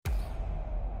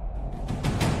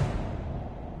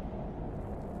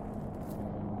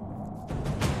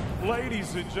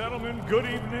Ladies and gentlemen, good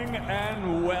evening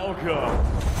and welcome.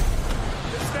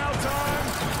 It's now time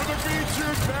for the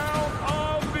featured bout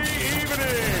of the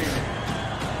evening.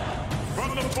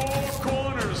 From the four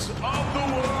corners of the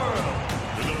world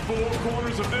to the four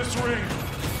corners of this ring,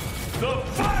 the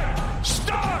fight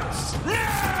starts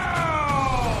now!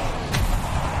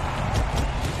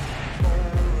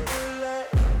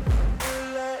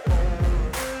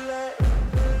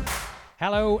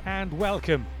 Hello and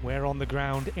welcome. We're on the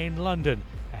ground in London,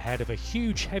 ahead of a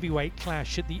huge heavyweight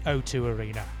clash at the O2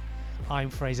 Arena.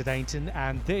 I'm Fraser Dainton,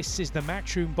 and this is the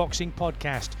Matchroom Boxing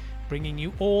Podcast, bringing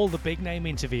you all the big-name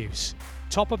interviews.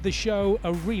 Top of the show,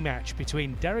 a rematch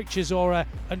between Chisora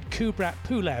and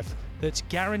Pulev that's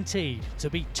guaranteed to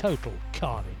be total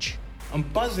carnage. I'm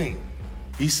buzzing.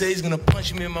 He says he's gonna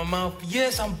punch me in my mouth.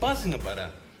 Yes, I'm buzzing about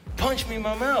that. Punch me in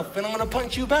my mouth, and I'm gonna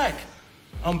punch you back.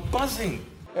 I'm buzzing.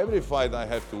 Every fight I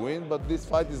have to win, but this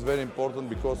fight is very important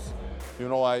because,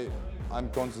 I'm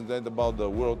concentrated about the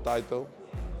world title,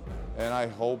 and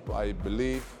I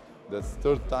believe that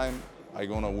third time I'm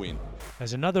gonna win.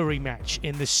 There's another rematch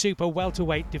in the super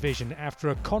welterweight division after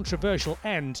a controversial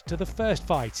end to the first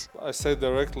fight. I said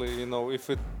directly, if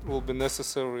it will be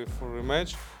necessary for a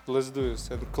rematch, let's do this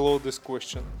and close this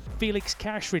question. Felix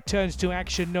Cash returns to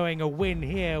action knowing a win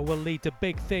here will lead to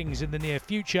big things in the near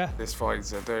future. This fight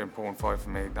is a very important fight for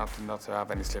me, not to have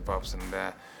any slip-ups and,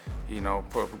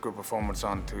 put a good performance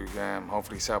on to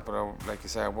hopefully set up, like you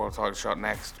said, a world title shot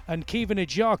next. And Kevin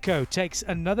Ajako takes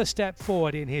another step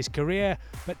forward in his career,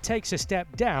 but takes a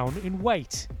step down in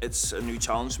weight. It's a new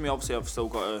challenge for me. Obviously, I've still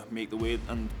got to make the weight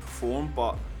and perform,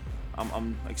 but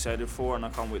I'm excited for it and I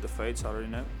can't wait to fight Saturday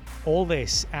night. All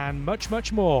this and much,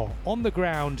 much more on the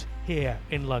ground here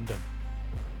in London.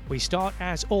 We start,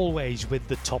 as always, with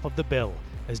the top of the bill,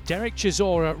 as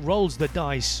Chisora rolls the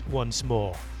dice once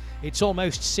more. It's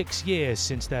almost 6 years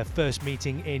since their first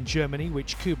meeting in Germany,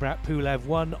 which Pulev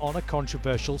won on a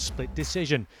controversial split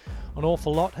decision. An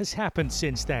awful lot has happened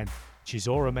since then.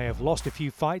 Chisora may have lost a few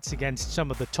fights against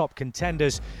some of the top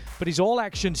contenders, but his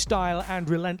all-action style and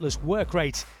relentless work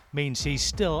rate means he's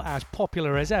still as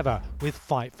popular as ever with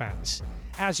fight fans.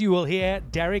 As you will hear,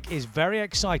 Derek is very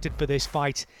excited for this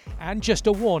fight, and just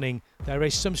a warning, there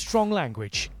is some strong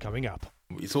language coming up.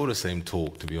 It's all the same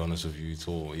talk, to be honest with you. It's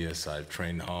all, yes, I've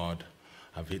trained hard,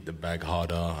 I've hit the bag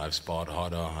harder, I've sparred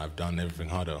harder, I've done everything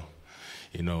harder.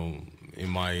 In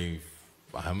my,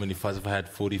 how many fights have I had?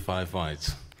 45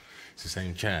 fights. It's the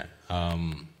same chat. I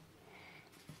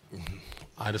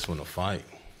just want to fight.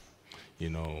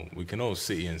 We can all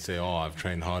sit here and say, oh, I've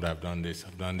trained hard, I've done this,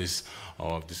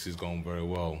 oh, this is going very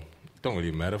well. It don't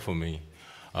really matter for me.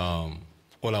 All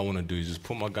I want to do is just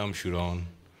put my gumshoe on,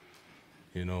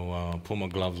 put my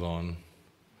gloves on,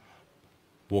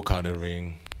 walk out the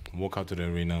ring, walk out to the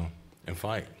arena, and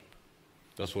fight.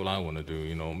 That's all I want to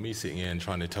do. Me sitting here and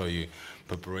trying to tell you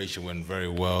preparation went very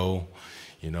well.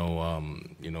 His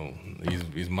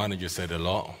manager said a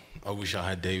lot. I wish I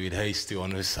had David Hayes still on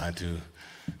his side to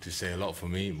say a lot for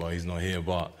me, but he's not here.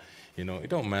 But, it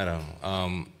don't matter.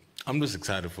 I'm just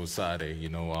excited for Saturday.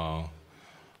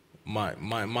 My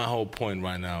whole point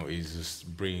right now is just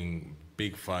bring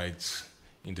big fights,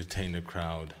 entertain the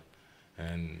crowd,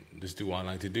 and just do what I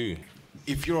like to do.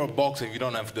 If you're a boxer, if you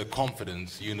don't have the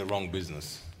confidence, you're in the wrong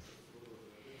business.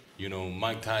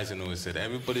 Mike Tyson always said,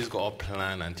 everybody's got a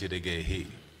plan until they get hit.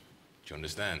 Do you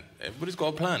understand? Everybody's got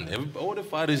a plan. All the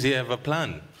fighters here have a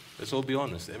plan. Let's all be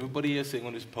honest. Everybody here sitting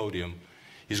on this podium,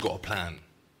 he's got a plan.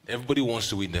 Everybody wants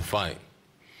to win their fight.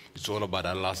 It's all about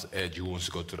that last edge who wants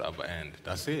to go to the other end.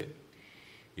 That's it.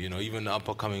 Even the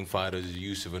upper-coming fighters,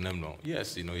 Yusuf and them,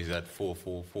 yes, he's had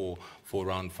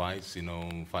four-round fights,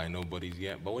 fighting nobodies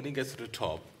yet. But when he gets to the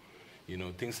top,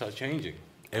 things start changing.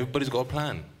 Everybody's got a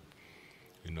plan.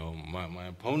 My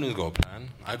opponent's got a plan.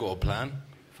 I got a plan.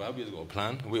 Fabio's got a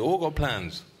plan. We all got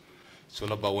plans. It's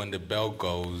all about when the bell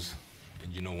goes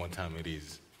and you know what time it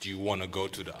is. Do you want to go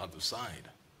to the other side?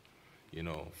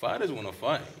 Fighters want to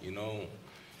fight.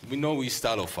 We know we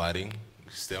style of fighting.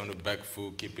 Stay on the back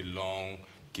foot, keep it long,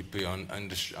 keep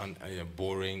it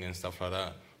boring and stuff like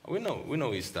that. We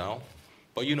know his style.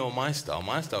 But my style.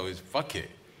 My style is fuck it.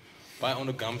 Fight on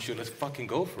the gumshoe, let's fucking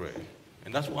go for it.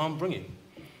 And that's what I'm bringing.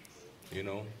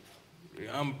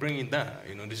 I'm bringing that.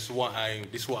 This is what I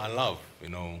love.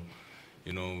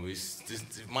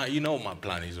 My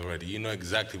plan is already. You know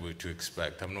exactly what to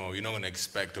expect. You're not gonna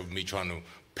expect of me trying to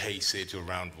pace it to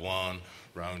round 1,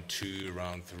 round 2,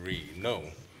 round 3. No.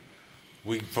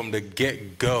 From the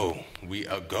get-go, we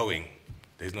are going.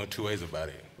 There's no two ways about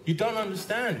it. You don't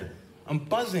understand. I'm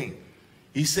buzzing.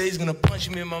 He says he's gonna punch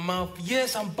me in my mouth.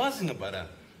 Yes, I'm buzzing about that.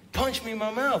 punch me in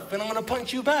my mouth, and I'm gonna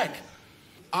punch you back.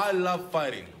 I love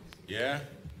fighting, yeah?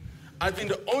 I think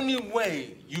the only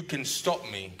way you can stop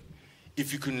me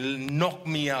if you can knock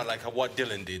me out like what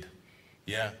Dylan did,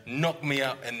 yeah? Knock me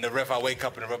out, and the ref, I wake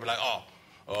up and the ref be like,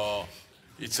 oh,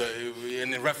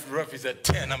 and the ref is at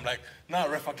 10. I'm like, no,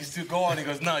 ref, I can still go on. He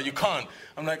goes, no, you can't.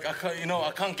 I'm like, I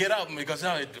can't get up. Because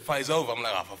now the fight's over. I'm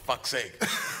like, oh, for fuck's sake.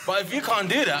 But if you can't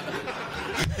do that,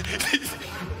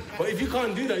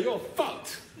 you're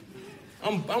fucked.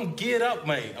 I'm geared up,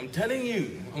 mate. I'm telling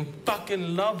you, I'm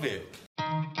fucking love it.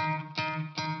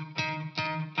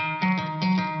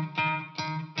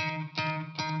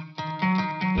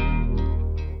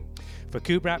 For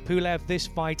Kubrat Pulev, this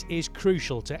fight is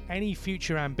crucial to any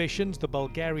future ambitions the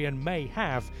Bulgarian may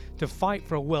have to fight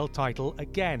for a world title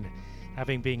again.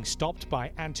 Having been stopped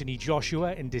by Anthony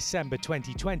Joshua in December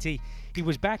 2020, he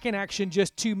was back in action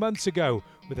just 2 months ago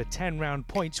with a 10-round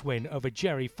points win over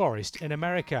Jerry Forrest in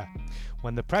America.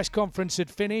 When the press conference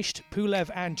had finished, Pulev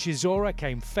and Chisora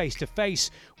came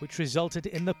face-to-face, which resulted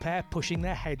in the pair pushing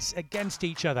their heads against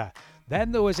each other.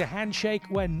 Then there was a handshake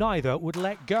where neither would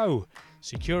let go.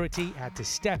 Security had to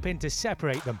step in to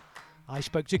separate them. I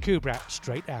spoke to Kubrat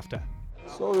straight after.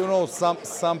 So,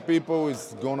 some people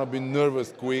is gonna be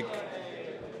nervous quick,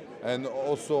 and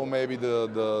also maybe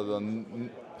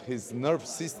his nerve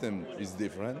system is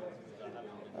different.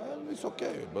 And it's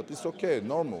okay, but it's okay,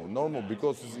 normal,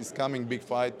 because it's coming big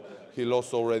fight. He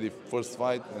lost already first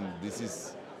fight, and this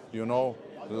is,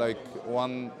 like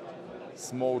one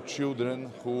small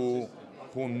children who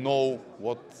know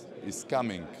what is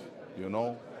coming,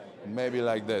 maybe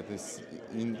like that. It's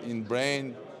in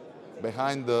brain,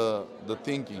 behind the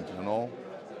thinking,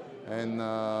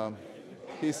 and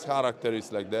his character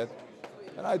is like that.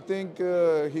 And I think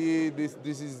he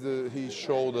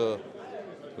showed a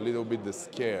little bit the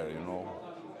scare,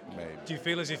 maybe. Do you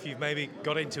feel as if you've maybe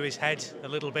got into his head a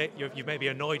little bit? You've maybe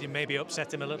annoyed him, maybe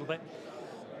upset him a little bit?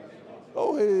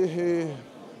 Oh, he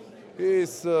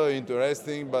is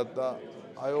interesting, but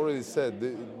I already said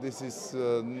this is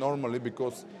normally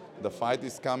because the fight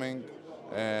is coming,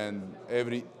 and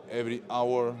every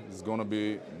hour is gonna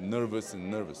be nervous,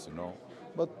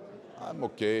 But I'm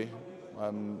okay.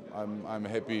 I'm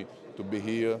happy to be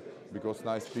here because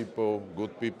nice people,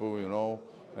 good people,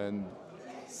 And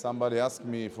somebody asked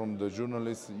me from the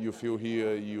journalists, you feel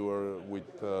here you are with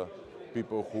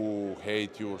people who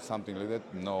hate you or something like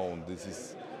that? No,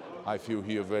 I feel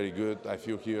here very good. I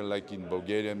feel here like in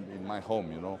Bulgaria, in my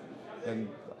home, And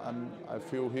I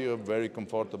feel here very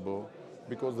comfortable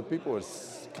because the people are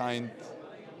kind,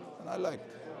 and I like.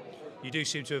 You do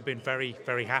seem to have been very,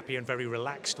 very happy and very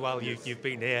relaxed while you've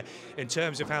been here. In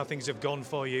terms of how things have gone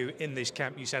for you in this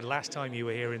camp, you said last time you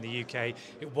were here in the UK,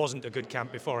 it wasn't a good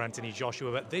camp before Anthony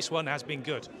Joshua, but this one has been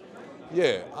good.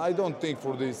 Yeah, I don't think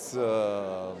for these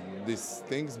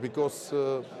things because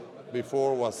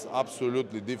before was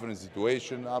absolutely different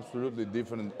situation, absolutely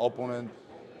different opponent,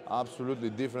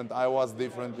 absolutely different. I was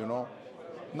different,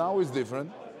 Now it's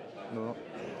different.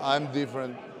 I'm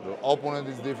different. The opponent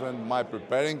is different. My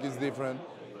preparing is different.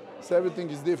 So everything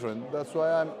is different. That's why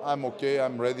I'm okay.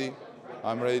 I'm ready.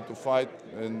 I'm ready to fight,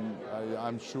 and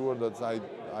I'm sure that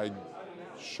I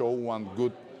show one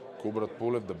good Kubrat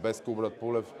Pulev, the best Kubrat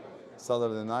Pulev,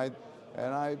 Saturday night,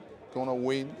 and I'm gonna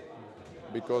win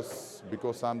because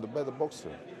I'm the better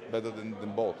boxer, better than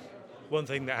both. One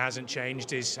thing that hasn't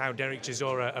changed is how Derek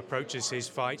Chisora approaches his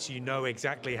fights. You know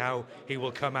exactly how he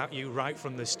will come at you right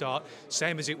from the start,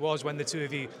 same as it was when the two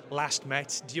of you last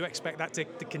met. Do you expect that to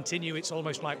continue? It's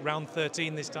almost like round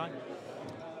 13 this time.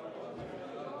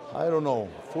 I don't know.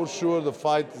 For sure, the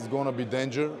fight is going to be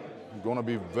danger. It's going to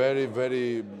be very,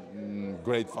 very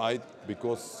great fight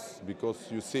because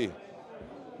you see,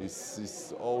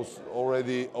 it's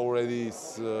already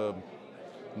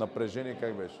напряжение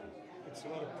как беше? It's a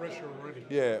lot of pressure already.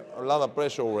 Yeah, a lot of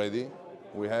pressure already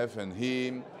we have, and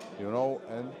him,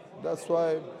 and that's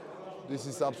why this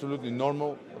is absolutely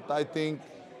normal. But I think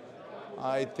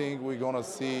we're gonna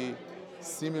see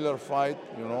similar fight,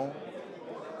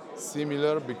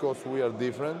 similar because we are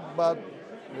different. But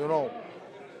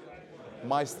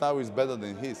my style is better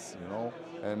than his,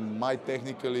 and my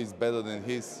technical is better than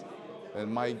his, and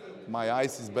my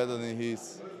eyes is better than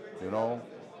his,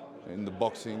 in the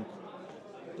boxing.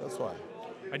 That's why.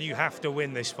 And you have to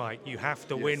win this fight. You have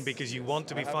to win because you want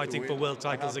to be fighting for world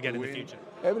titles again in the future.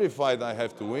 Every fight I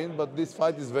have to win, but this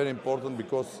fight is very important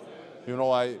because,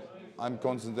 I'm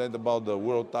concentrated about the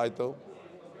world title,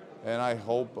 and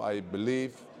I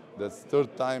believe that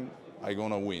third time I'm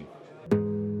gonna win.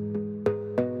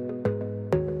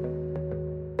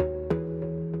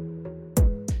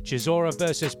 Chisora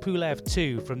versus Pulev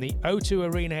 2 from the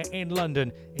O2 Arena in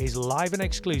London is live and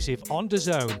exclusive on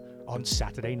DAZN on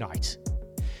Saturday night.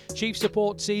 Chief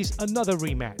Support sees another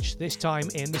rematch, this time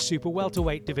in the super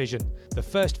welterweight division. The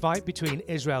first fight between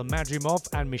Israel Madrimov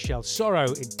and Michel Soro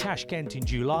in Tashkent in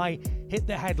July hit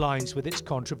the headlines with its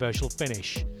controversial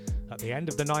finish. At the end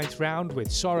of the 9th round, with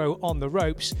Soro on the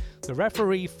ropes, the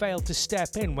referee failed to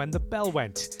step in when the bell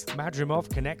went. Madrimov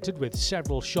connected with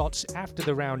several shots after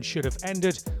the round should have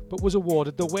ended, but was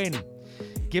awarded the win.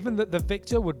 Given that the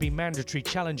victor would be mandatory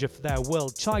challenger for their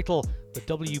world title, the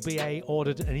WBA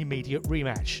ordered an immediate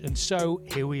rematch, and so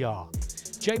here we are.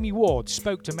 Jamie Ward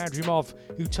spoke to Madrimov,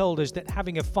 who told us that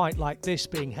having a fight like this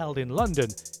being held in London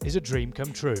is a dream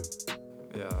come true.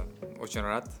 Я очень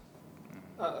рад.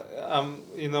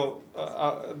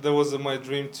 There was my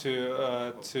dream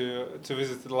to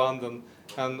visit London,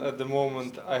 and at the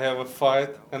moment I have a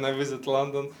fight and I visit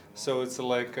London, so it's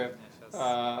like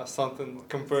something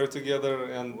compared together,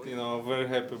 and very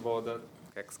happy about that.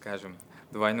 Как скажем,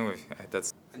 двойной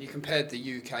этот. And you compared the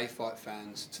UK fight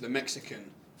fans to the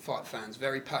Mexican fight fans,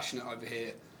 very passionate over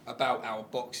here about our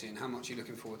boxing. How much are you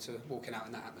looking forward to walking out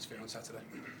in that atmosphere on Saturday?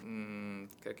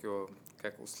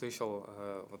 Как услышал,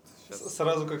 вот сейчас.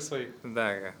 Сразу как своих.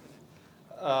 Да.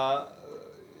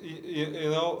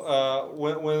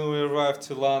 When we arrived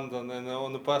to London and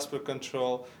on the passport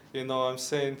control, I'm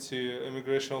saying to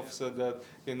immigration officer that,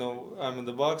 I'm in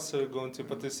the boxer going to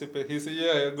participate. He said,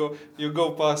 "Yeah, you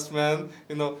go past, man.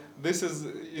 This is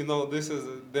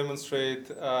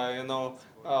demonstrate,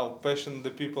 how passionate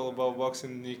the people about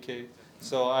boxing in the UK."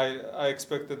 So I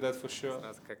expected that for sure.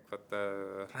 Как вот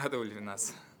радовали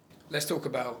нас. Let's talk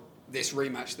about this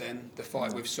rematch then, the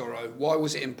fight with Soro. Why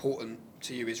was it important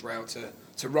to you, Israel,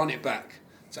 to run it back,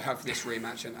 to have this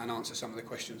rematch and answer some of the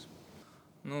questions?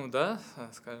 Ну да,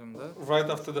 скажем, да. Right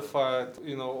after the fight,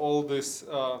 all this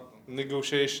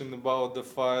negotiation about the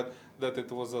fight, that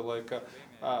it was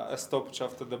a stoppage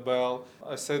after the bell.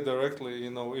 I said directly,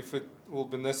 if it will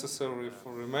be necessary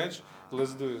for rematch,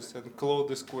 let's do this and close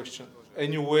this question.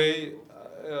 Anyway,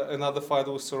 another fight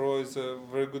with Soro is a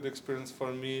very good experience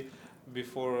for me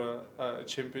before a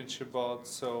championship bout.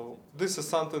 So this is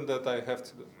something that I have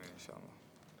to do.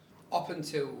 Up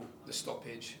until the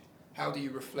stoppage, how do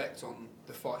you reflect on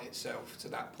the fight itself to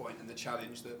that point and the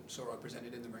challenge that Soro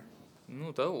presented in the ring?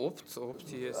 Ну да, опыт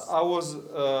есть. I was,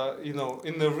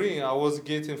 in the ring, I was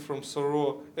getting from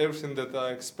Soro everything that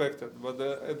I expected. But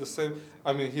at the same,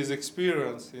 his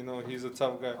experience, he's a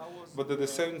tough guy. But at the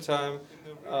same time,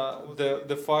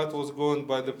 the fight was going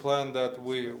by the plan that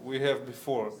we have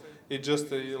before. It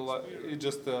just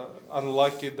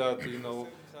unlucky that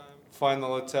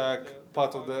final attack.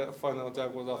 Part of the final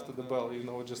attack was after the bell.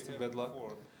 Just a bad luck.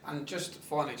 And just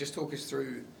finally, just talk us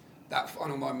through that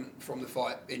final moment from the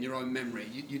fight in your own memory.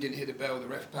 You didn't hear the bell, the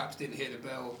ref perhaps didn't hear the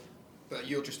bell, but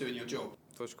you're just doing your job.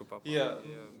 Yeah,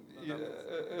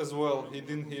 as well. He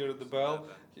didn't hear the bell.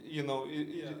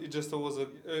 It just was a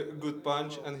good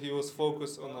punch, and he was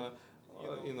focused on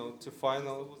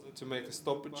to make a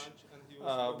stoppage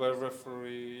by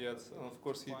referee. Yes, and of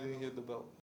course he didn't hear the bell.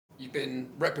 You've been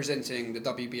representing the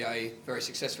WBA very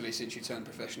successfully since you turned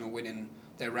professional, winning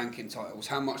their ranking titles.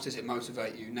 How much does it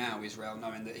motivate you now, Israel,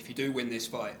 knowing that if you do win this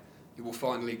fight, you will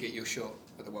finally get your shot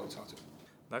at the world title?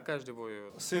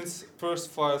 Since first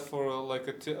fight for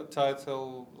a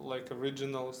title, like a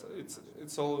regionals,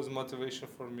 it's always motivation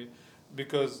for me,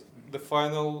 because the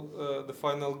final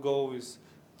goal is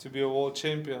to be a world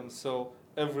champion. So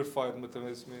every fight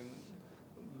motivates me.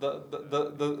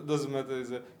 That doesn't matter is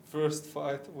the first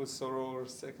fight with Soro or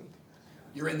second.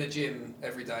 You're in the gym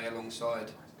every day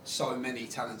alongside so many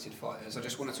talented fighters. I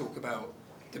just want to talk about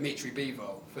Dimitri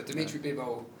Bivol. For Dimitri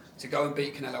Bivol to go and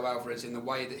beat Canelo Alvarez in the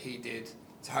way that he did,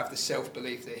 to have the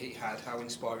self-belief that he had, how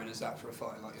inspiring is that for a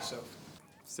fighter like yourself?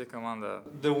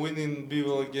 The winning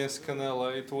Bivol against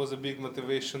Canelo, it was a big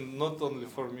motivation, not only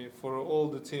for me, for all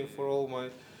the team, for all my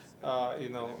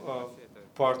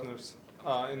partners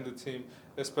in the team,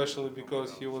 especially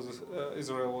because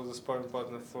Israel was a sparring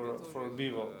partner for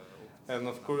Bivol. And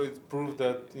of course it proved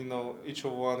that each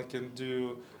of one can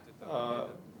do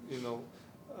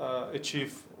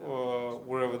achieve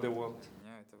wherever they want.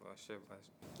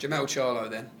 Jermell Charlo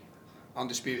then,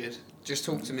 undisputed. Just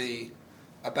talk to me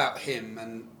about him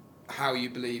and how you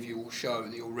believe you will show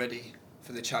that you're ready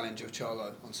for the challenge of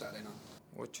Charlo on Saturday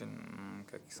night. In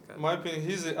my opinion,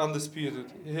 he's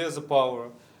undisputed. He has a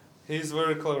power. He's a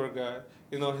very clever guy.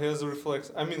 He has a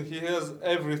reflex. He has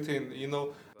everything.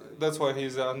 That's why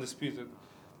he's undisputed.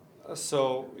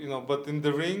 So but in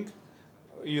the ring,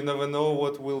 you never know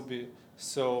what will be.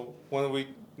 So when we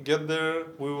get there,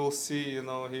 we will see.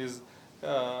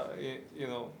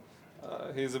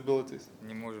 his abilities.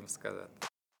 Не можем сказать.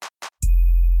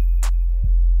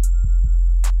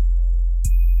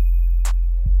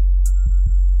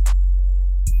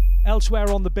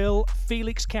 Elsewhere on the bill,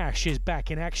 Felix Cash is back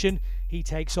in action. He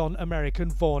takes on American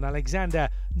Vaughan Alexander,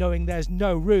 knowing there's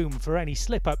no room for any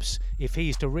slip-ups if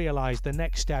he's to realise the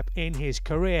next step in his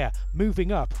career,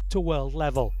 moving up to world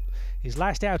level. His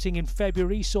last outing in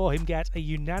February saw him get a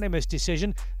unanimous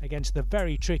decision against the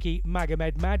very tricky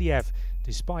Magomed Madiev,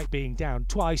 despite being down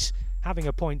twice, having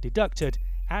a point deducted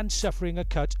and suffering a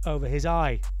cut over his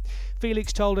eye.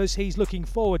 Felix told us he's looking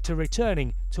forward to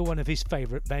returning to one of his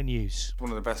favourite venues.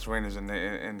 One of the best arenas in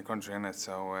the country, isn't it?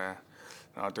 So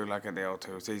I do like it, the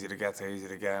O2. It's easy to get to, easy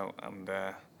to get out, and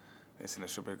listen, it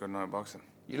should be a good night of boxing.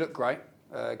 You look great,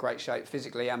 great shape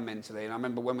physically and mentally. And I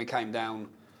remember when we came down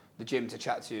the gym to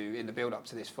chat to you in the build-up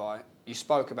to this fight, you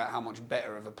spoke about how much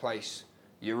better of a place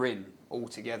you're in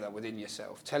altogether within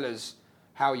yourself. Tell us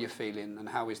how you're feeling and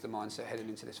how is the mindset heading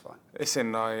into this fight?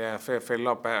 Listen, I feel a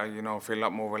lot better, feel a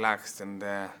lot more relaxed and,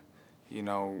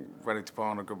 ready to put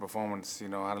on a good performance. I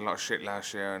had a lot of shit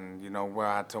last year and, where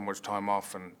I had so much time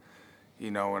off and,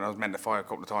 and I was meant to fight a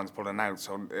couple of times pulling out,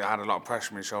 so I had a lot of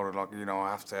pressure on my shoulder, like, I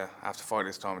have to fight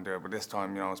this time and do it. But this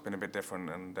time, it's been a bit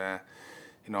different and,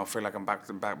 I feel like I'm back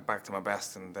to my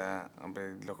best and I'll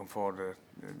be looking forward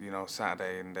to,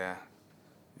 Saturday and,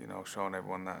 showing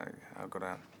everyone that how good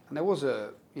I am. And there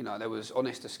was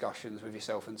honest discussions with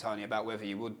yourself and Tony about whether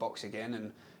you would box again,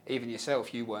 and even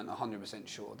yourself, you weren't 100%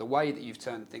 sure. The way that you've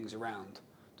turned things around,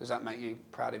 does that make you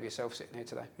proud of yourself sitting here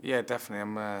today? Yeah, definitely.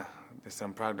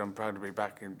 I'm proud to be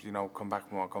back and come back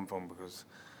from where I come from because,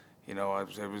 it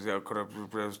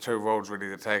was two roads really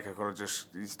to take. I could have just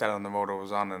stayed on the road I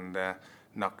was on and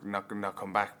not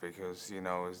come back because it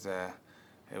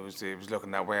was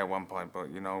looking that way at one point. But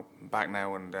back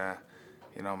now and.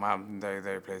 I'm very,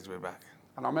 very pleased to be back.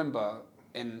 And I remember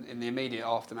in the immediate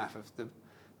aftermath of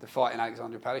the fight in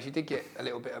Alexandria Palace, you did get a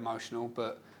little bit emotional,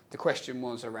 but the question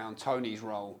was around Tony's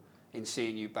role in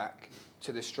seeing you back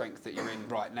to the strength that you're in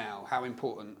right now. How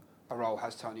important a role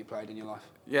has Tony played in your life?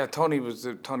 Yeah, Tony was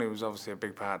obviously a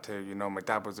big part too. My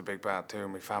dad was a big part too.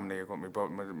 My family, I've got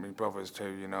my brothers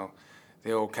too.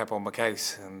 They all kept on my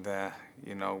case, and if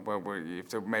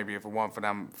it weren't for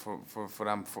them, for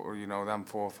them 4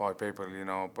 or 5 people,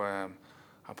 but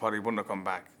I probably wouldn't have come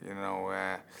back,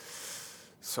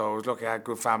 So I was lucky I had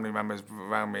good family members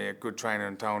around me, a good trainer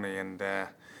in Tony, and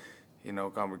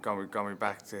got me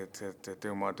back to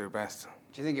do what I do best.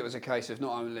 Do you think it was a case of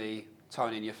not only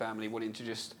Tony and your family wanting to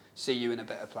just see you in a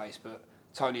better place, but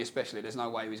Tony especially? There's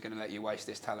no way he was going to let you waste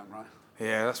this talent, right?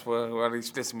 Yeah, that's well.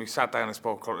 Listen, we sat down and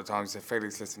spoke a couple of times. He said,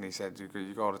 "Felix, listen," he said,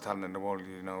 "You got all the talent in the world.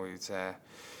 It's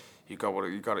you got what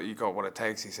it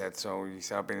takes." He said. So he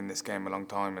said, "I've been in this game a long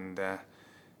time," and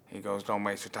he goes, "Don't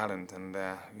waste your talent." And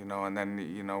and then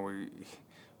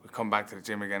we come back to the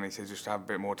gym again. He said, "Just have a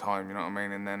bit more time." You know what I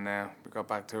mean? And then we got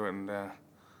back to it, and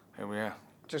here we are.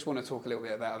 Just want to talk a little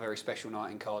bit about a very special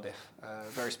night in Cardiff. A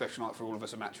very special night for all of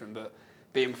us at Matchroom, but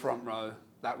being front row.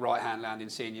 That right-hand landing,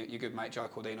 seeing your good mate Joe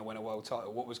Cordina win a world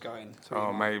title, what was going through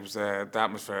your mind? Mate, it was the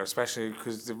atmosphere, especially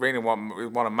because the arena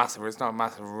wasn't a massive. It's not a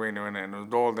massive arena in it, and it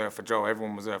was all there for Joe.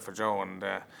 Everyone was there for Joe, and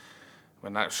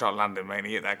when that shot landed, mate,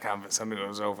 he hit that canvas, and it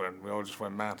was over, and we all just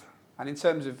went mad. And in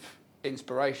terms of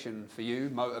inspiration for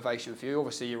you, motivation for you,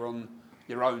 obviously you're on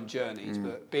your own journeys,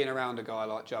 but being around a guy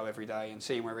like Joe every day and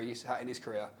seeing where he's at in his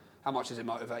career, how much does it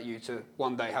motivate you to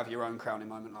one day have your own crowning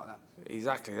moment like that?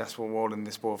 Exactly, that's what we're all in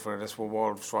this sport for, that's what we're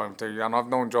all striving to. And I've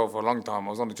known Joe for a long time.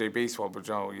 I was on the GB squad with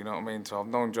Joe, you know what I mean? So I've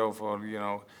known Joe for,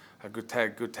 a good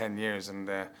 10 years, and,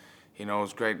 it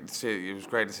was great to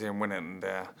see him win it, and,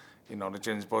 the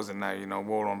gym's buzzing now,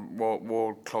 we're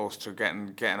all close to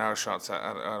getting our shots at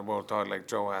a world title like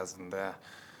Joe has, and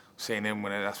seeing him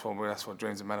win it, that's what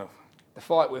dreams are made of. The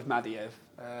fight with Madiev,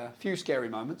 a few scary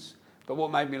moments. But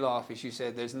what made me laugh is you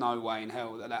said there's no way in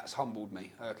hell that's humbled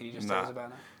me. Can you just tell us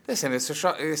about that? Listen, it's a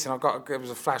shot. Listen, it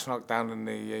was a flash knockdown in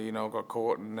the, got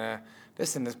caught, and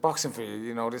listen, there's boxing for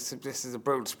you. This is a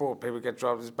brutal sport. People get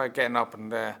dropped. It's about getting up and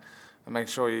make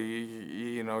sure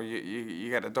you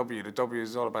get a W. The W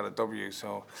is all about a W.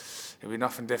 So it'll be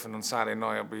nothing different on Saturday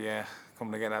night. I'll be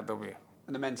coming to get that W.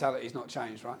 And the mentality's not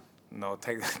changed, right? No,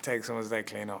 take someone's day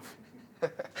clean off.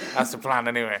 That's the plan,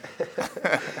 anyway.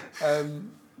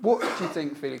 What do you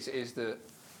think, Felix, it is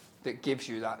that gives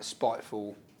you that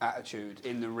spiteful attitude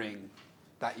in the ring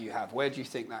that you have? Where do you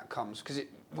think that comes? Because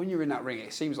when you're in that ring,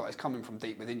 it seems like it's coming from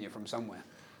deep within you, from somewhere.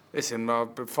 Listen,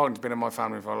 fighting's been in my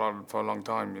family for a long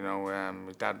time.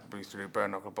 My dad used to do bare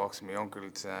knuckle boxing. My uncle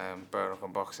did bare knuckle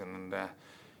boxing, and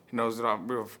he knows that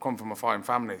we've come from a fighting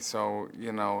family. So,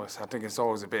 you know, I think it's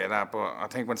always a bit of that. But I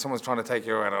think when someone's trying to take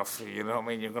your head off, you know what I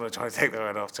mean, you're going to try to take their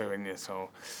head off too, aren't you? So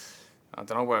I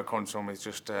don't know where it comes from. It's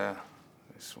just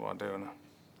it's what I do. Innit?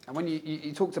 And when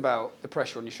you talked about the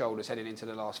pressure on your shoulders heading into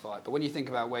the last fight, but when you think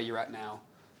about where you're at now,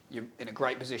 you're in a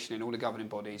great position in all the governing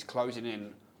bodies, closing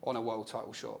in on a world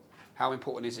title shot. How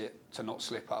important is it to not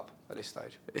slip up at this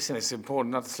stage? Listen, it's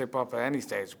important not to slip up at any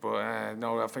stage, but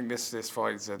no, I think this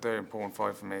fight is a very important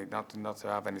fight for me, not to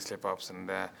have any slip-ups and,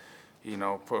 you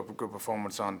know, put a good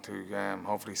performance on to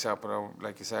hopefully set up,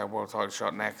 like you say, a world title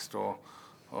shot next or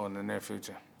in the near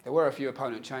future. There were a few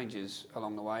opponent changes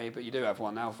along the way, but you do have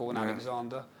one now, Vaughan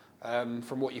Alexander.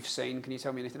 From what you've seen, can you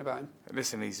tell me anything about him?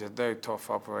 Listen, he's a very tough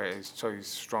operator. He's a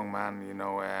strong man, you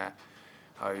know.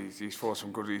 He's fought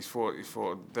some good. He's fought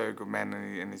very good men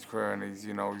in his career, and he's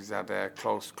had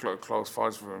close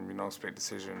fights for him. You know, split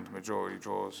decisions, majority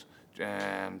draws.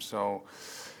 So,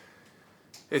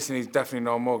 listen, he's definitely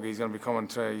no mug. He's going to be coming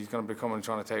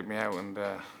trying to take me out, and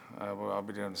I'll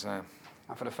be doing the same.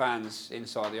 And for the fans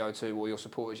inside the O2, all your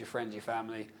supporters, your friends, your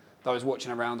family, those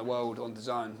watching around the world on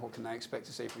DAZN, what can they expect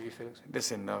to see from you, Felix?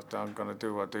 Listen, I'm going to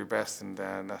do what I do best, and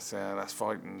that's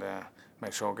fight and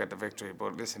make sure I get the victory.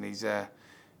 But listen, he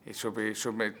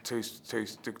should make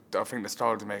I think the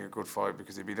style to make a good fight,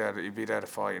 because he'd be there to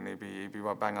fight, and he'd be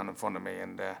right bang on in front of me,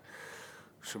 and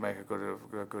should make a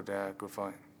good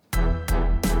fight.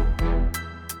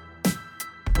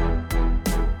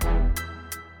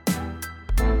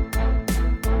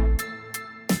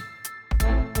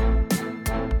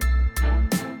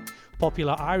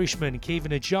 Popular Irishman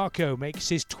Kevin Ajarko makes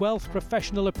his 12th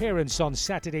professional appearance on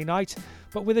Saturday night,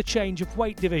 but with a change of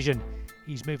weight division.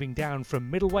 He's moving down from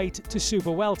middleweight to super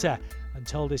welter and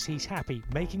told us he's happy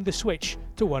making the switch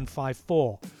to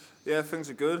 154. Yeah, things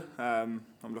are good. I'm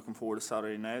looking forward to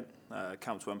Saturday night.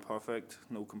 Camps went perfect,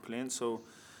 no complaints, so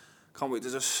can't wait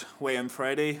to just weigh in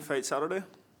Friday, fight Saturday.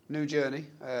 New journey,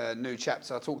 new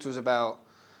chapter. Talk to us about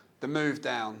the move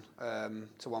down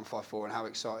to 154 and how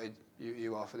excited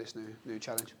you are for this new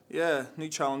challenge. Yeah, new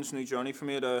challenge, new journey for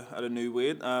me at a new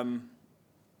weight. Do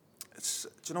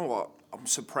you know what? I'm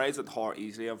surprised at how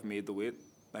easily I've made the weight.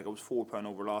 Like, I was £4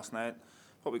 over last night.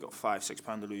 Probably got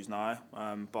 £5-6 to lose now.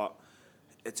 But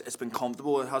it's been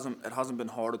comfortable. It hasn't been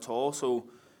hard at all. So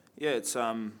yeah, it's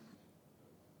a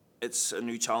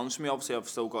new challenge for me. Obviously, I've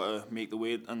still got to make the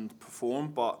weight and perform,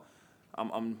 but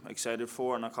I'm excited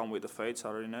for it, and I can't wait to fight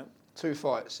Saturday night. 2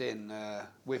 fights in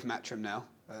with Matchroom now.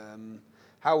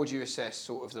 How would you assess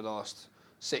sort of the last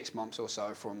 6 months or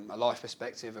so from a life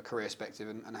perspective, a career perspective,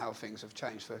 and how things have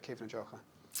changed for Kevin Ajarko?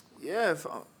 Yeah,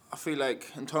 I feel like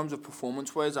in terms of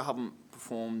performance-wise, I haven't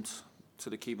performed to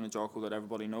the Kevin Ajarko that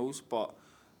everybody knows, but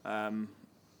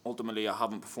ultimately I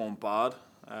haven't performed bad.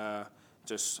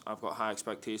 I've got high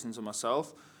expectations of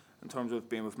myself. In terms of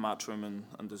being with Matchroom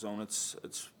and DAZN,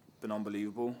 it's been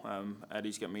unbelievable.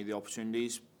 Eddie's getting me the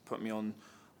opportunities, put me on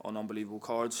unbelievable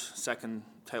cards. Second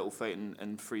title fight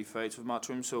in 3 fights with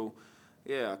Matchroom, so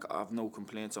yeah, I have no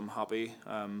complaints. I'm happy.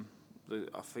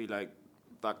 I feel like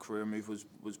that career move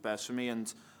was best for me,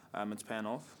 and it's paying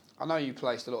off. I know you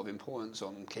placed a lot of importance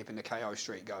on keeping the KO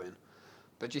streak going,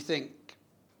 but do you think,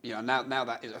 now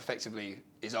that it effectively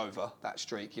is over, that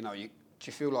streak, do you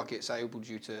feel like it's enabled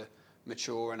you to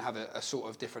mature and have a sort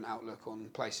of different outlook on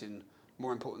placing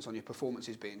more importance on your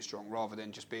performances being strong rather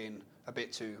than just being a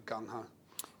bit too gung-ho?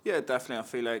 Yeah, definitely. I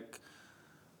feel like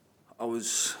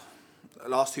the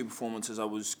last 2 performances I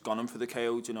was gunning for the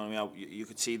KO. Do you know what I mean? You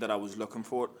could see that I was looking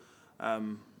for it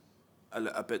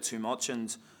a bit too much,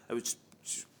 and it was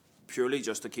purely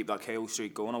just to keep that KO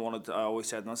streak going. I always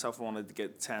said to myself I wanted to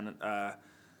get 10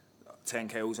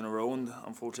 KOs in a row, and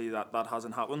unfortunately that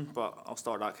hasn't happened. But I'll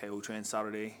start that KO train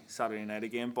Saturday night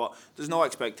again. But there's no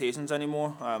expectations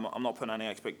anymore. I'm not putting any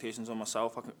expectations on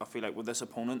myself. I feel like with this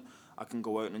opponent, I can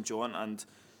go out and enjoy it, and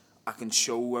I can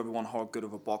show everyone how good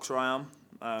of a boxer I am.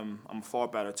 I'm a far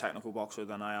better technical boxer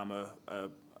than I am a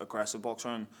aggressive boxer,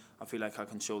 and I feel like I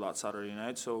can show that Saturday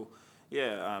night. So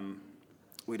yeah,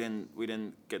 we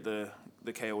didn't get the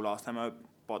KO last time out,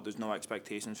 but there's no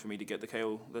expectations for me to get the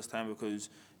KO this time because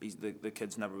the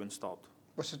kid's never been stopped.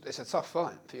 It's a tough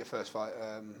fight for your first fight,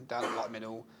 down at light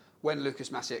middle. When Lucas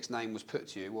Masiek's name was put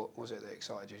to you, what was it that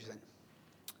excited you, do you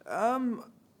think?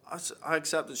 I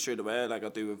accepted straight away, like I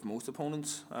do with most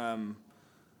opponents.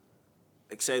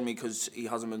 Excited me because he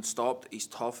hasn't been stopped. He's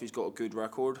tough. He's got a good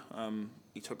record.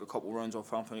 He took a couple rounds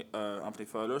off Anthony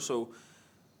Fowler, so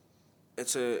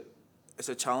it's a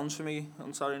challenge for me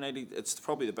on Saturday night. It's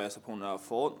probably the best opponent I've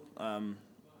fought.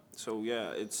 So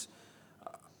yeah,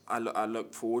 I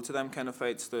look forward to them kind of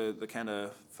fights, the kind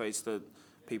of fights that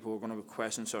people are going to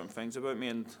question certain things about me,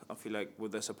 and I feel like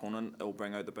with this opponent, it'll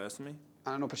bring out the best in me.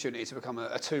 And an opportunity to become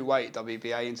a two-weight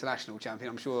WBA international champion.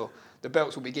 I'm sure the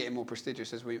belts will be getting more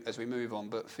prestigious as we move on.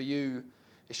 But for you,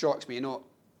 it strikes me you're not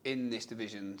in this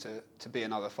division to be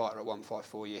another fighter at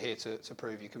 154. You're here to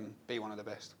prove you can be one of the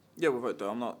best. Yeah, without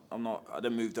doubt. I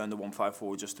didn't move down to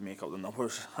 154 just to make up the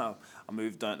numbers. I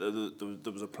moved down.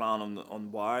 There was a plan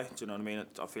on why. Do you know what I mean?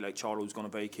 I feel like Charlo was going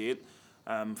to vacate.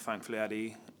 Thankfully,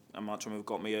 Eddie and Matchroom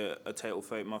got me a title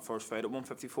fight, my first fight at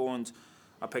 154, and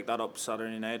I picked that up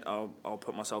Saturday night. I'll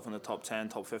put myself in the top 10,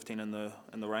 top 15 in the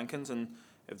rankings, and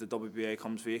if the WBA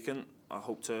comes vacant, I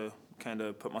hope to kind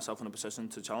of put myself in a position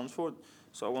to challenge for it.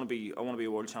 So I want to be a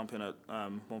world champion at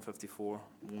 154.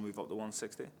 We'll move up to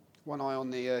 160. One eye on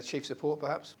the chief support,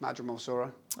 perhaps, Madrim or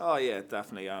Soro. Oh yeah,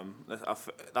 definitely.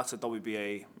 That's a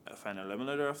WBA final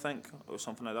eliminator, I think, or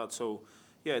something like that. So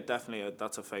yeah, definitely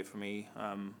that's a fight for me.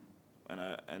 And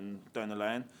down the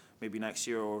line, maybe next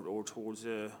year or towards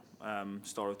the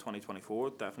start of 2024,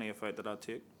 definitely a fight that I'd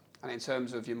take. And in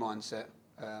terms of your mindset,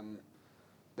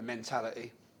 the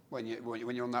mentality, when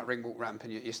you're on that ring walk ramp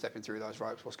and you're stepping through those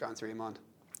ropes, what's going through your mind?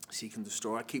 Seek and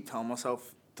destroy. I keep telling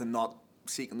myself to not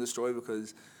seek and destroy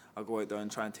because I'll go out there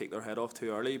and try and take their head off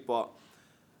too early. But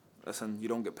listen, you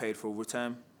don't get paid for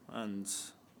overtime, and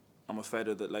I'm a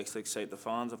fighter that likes to excite the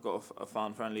fans. I've got a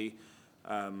fan-friendly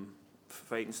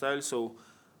fighting style, so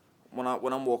when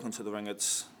I'm walking to the ring,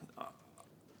 it's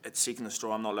seeking the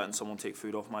straw. I'm not letting someone take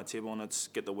food off my table, and it's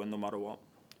get the win no matter what.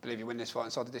 Believe you win this fight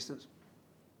inside the distance?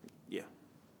 Yeah,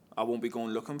 I won't be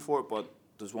going looking for it, but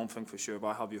there's one thing for sure: if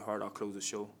I have you hurt, I'll close the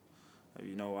show.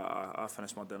 You know, I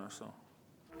finished my dinner, so.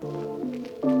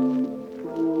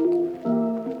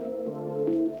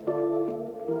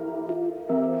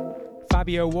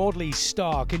 Fabio Wardley's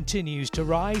star continues to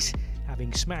rise.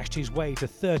 Having smashed his way to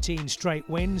 13 straight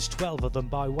wins, 12 of them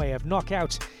by way of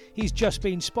knockout, he's just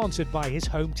been sponsored by his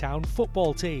hometown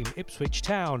football team, Ipswich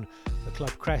Town. The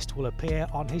club crest will appear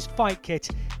on his fight kit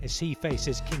as he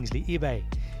faces Kingsley Ibe.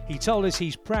 He told us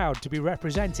he's proud to be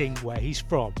representing where he's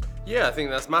from. Yeah, I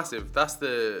think that's massive. That's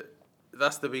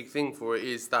the big thing for it,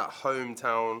 is that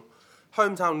hometown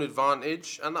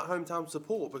advantage and that hometown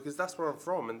support, because that's where I'm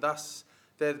from, and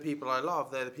they're the people I love.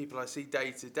 They're the people I see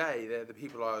day to day. They're the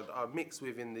people I mix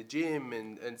with in the gym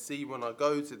and see when I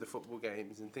go to the football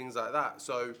games and things like that.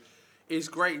 So it's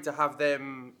great to have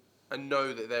them and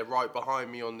know that they're right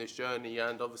behind me on this journey,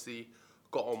 and obviously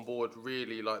got on board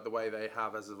really like the way they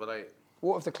have as of late.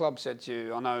 What have the club said to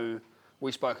you? I know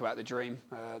we spoke about the dream,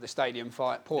 the stadium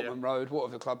fight, Portman Road. What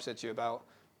have the club said to you about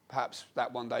perhaps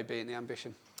that one day being the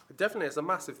ambition? Definitely, it's a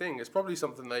massive thing. It's probably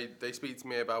something they speak to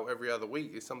me about every other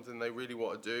week. It's something they really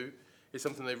want to do. It's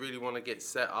something they really want to get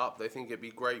set up. They think it'd be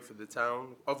great for the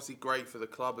town, obviously great for the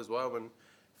club as well, and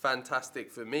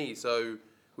fantastic for me. So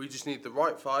we just need the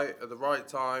right fight at the right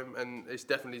time, and it's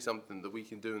definitely something that we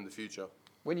can do in the future.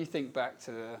 When you think back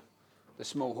to the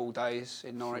small hall days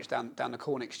in Norwich, down the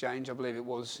Corn Exchange, I believe it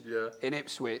was, in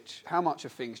Ipswich, how much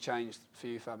have things changed for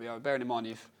you, Fabio? Bearing in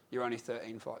mind you're only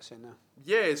 13 fights in now.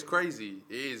 Yeah, it's crazy.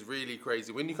 It is really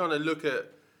crazy. When you kind of look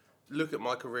at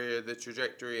my career, the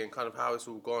trajectory, and kind of how it's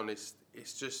all gone, it's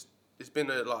been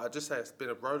it's been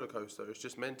a roller coaster. It's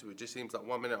just mental. It just seems like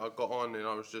 1 minute I got on and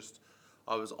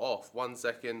I was off. 1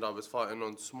 second I was fighting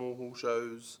on small hall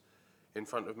shows in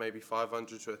front of maybe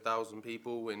 500 to 1,000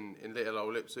 people in little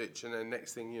old Ipswich, and then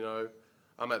next thing you know,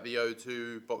 I'm at the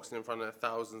O2 boxing in front of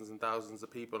thousands and thousands of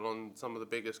people on some of the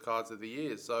biggest cards of the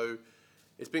year. So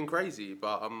it's been crazy,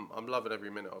 but I'm loving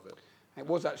every minute of it. It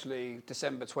was actually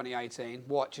December 2018,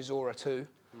 White Chisora 2,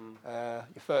 your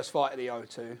first fight at the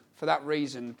O2. For that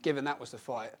reason, given that was the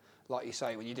fight, like you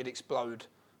say, when you did explode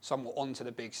somewhat onto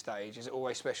the big stage, is it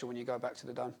always special when you go back to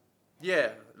the Dome? Yeah,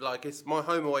 like it's my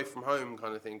home away from home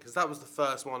kind of thing, because that was the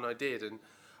first one I did, and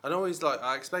always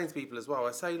I explain to people as well,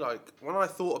 I say when I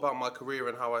thought about my career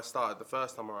and how I started the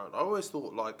first time around, I always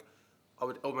thought I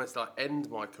would almost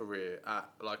end my career at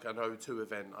an O2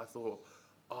 event. I thought,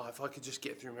 if I could just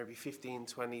get through maybe 15,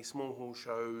 20 small hall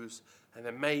shows, and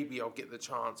then maybe I'll get the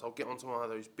chance, I'll get onto one of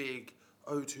those big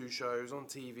O2 shows on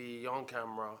TV, on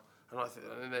camera,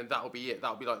 and then that'll be it.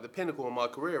 That'll be the pinnacle of my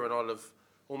career, and I'll have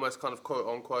almost kind of quote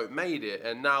unquote made it.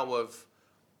 And now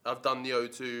I've done the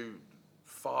O2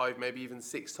 5, maybe even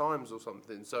 6 times or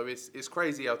something. So it's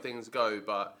crazy how things go,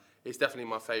 but it's definitely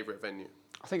my favourite venue.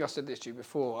 I think I said this to you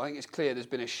before. I think it's clear there's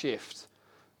been a shift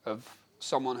of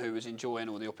someone who was enjoying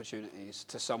all the opportunities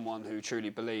to someone who truly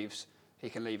believes he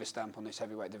can leave a stamp on this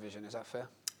heavyweight division. Is that fair?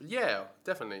 Yeah,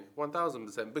 definitely,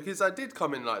 1,000%. Because I did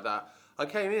come in like that. I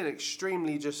came in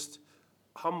extremely just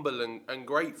humble and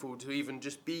grateful to even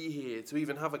just be here, to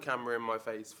even have a camera in my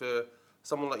face, for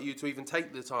someone like you to even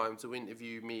take the time to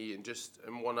interview me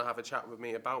and want to have a chat with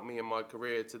me about me and my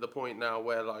career, to the point now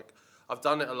where like I've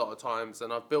done it a lot of times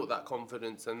and I've built that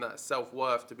confidence and that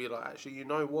self-worth to be like, actually, you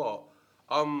know what,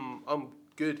 I'm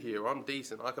good here, I'm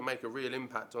decent, I can make a real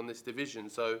impact on this division.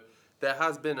 So there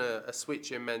has been a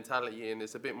switch in mentality, and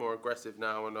it's a bit more aggressive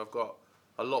now, and I've got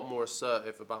a lot more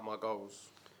assertive about my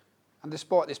goals. And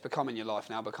despite this becoming your life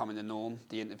now, becoming the norm,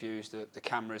 the interviews, the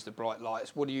cameras, the bright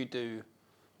lights, what do you do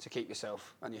to keep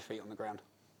yourself and your feet on the ground?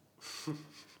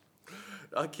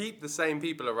 I keep the same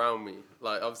people around me.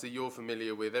 Like, obviously you're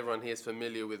familiar with, everyone here is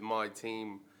familiar with my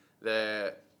team.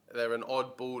 They're an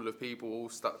odd ball of people all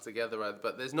stuck together,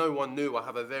 but there's no one new. I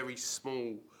have a very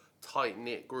small,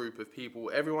 tight-knit group of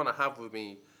people. Everyone I have with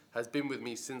me has been with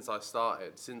me since I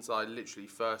started, since I literally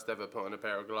first ever put on a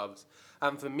pair of gloves.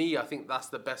 And for me, I think that's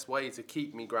the best way to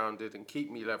keep me grounded and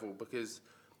keep me level, because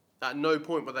at no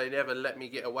point will they ever let me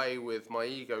get away with my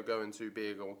ego going too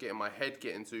big or getting my head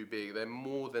getting too big. They're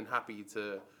more than happy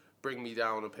to bring me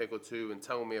down a peg or two and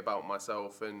tell me about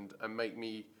myself and make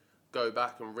me go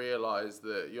back and realise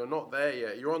that you're not there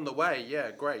yet. You're on the way, yeah,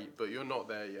 great, but you're not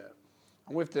there yet.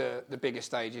 And with the bigger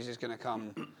stages is going to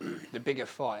come the bigger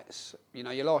fights. You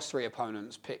know, your last 3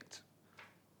 opponents picked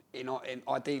in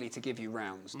ideally to give you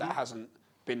rounds. That hasn't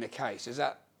been the case. Has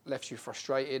that left you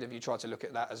frustrated? Have you tried to look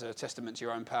at that as a testament to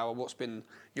your own power? What's been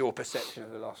your perception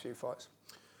of the last few fights?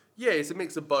 Yeah, it's a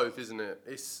mix of both, isn't it?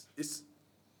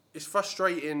 It's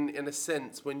frustrating in a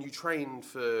sense when you train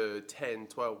for 10,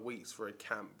 12 weeks for a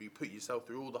camp. You put yourself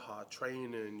through all the hard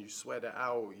training, you sweat it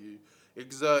out, you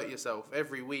exert yourself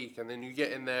every week, and then you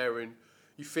get in there and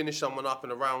you finish someone up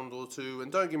in a round or two.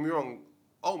 And don't get me wrong,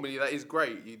 ultimately that is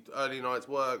great. Early night's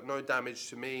work, no damage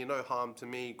to me, no harm to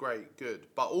me, great, good.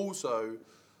 But also,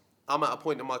 I'm at a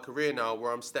point in my career now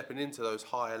where I'm stepping into those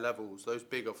higher levels, those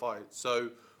bigger fights. So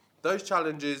those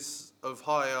challenges of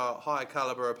higher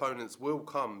caliber opponents will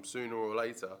come sooner or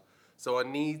later. So I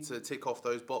need to tick off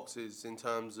those boxes in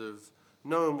terms of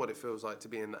knowing what it feels like to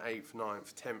be in the 8th,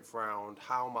 9th, 10th round,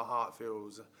 how my heart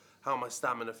feels, how my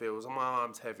stamina feels, are my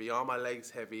arms heavy, are my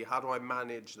legs heavy, how do I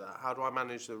manage that, how do I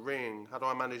manage the ring, how do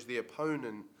I manage the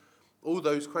opponent? All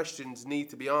those questions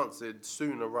need to be answered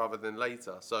sooner rather than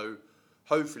later. So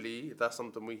hopefully that's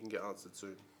something we can get answered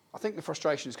soon. I think the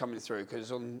frustration is coming through because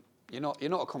you're not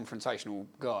a confrontational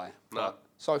guy. No. But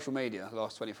social media, the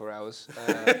last 24 hours,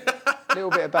 a little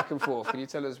bit of back and forth. Can you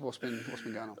tell us what's been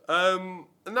going on?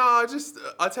 No,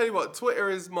 I tell you what, Twitter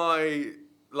is I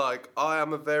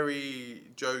am a very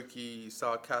jokey,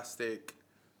 sarcastic,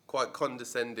 quite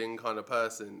condescending kind of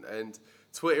person, and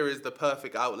Twitter is the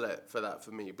perfect outlet for that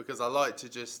for me, because I like to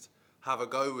just have a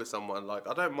go with someone. Like,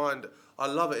 I don't mind, I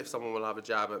love it if someone will have a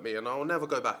jab at me, and I'll never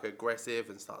go back aggressive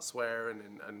and start swearing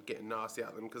and getting nasty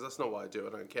at them, because that's not what I do,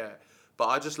 I don't care. But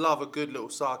I just love a good little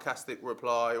sarcastic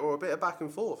reply or a bit of back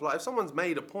and forth. Like, if someone's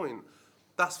made a point,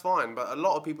 that's fine, but a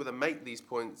lot of people that make these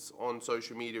points on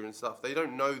social media and stuff, they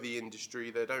don't know the industry,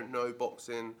 they don't know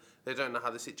boxing, they don't know how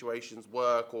the situations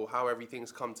work or how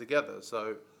everything's come together.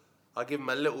 So I give them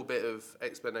a little bit of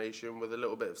explanation with a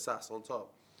little bit of sass on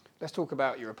top. Let's talk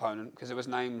about your opponent, because there was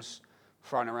names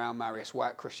thrown around: Marius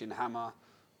Wack, Christian Hammer,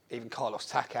 even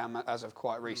Carlos Takam as of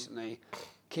quite recently.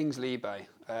 Kingsley Bay,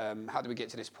 how did we get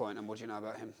to this point, and what do you know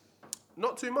about him?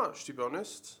 Not too much, to be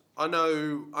honest. I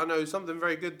know something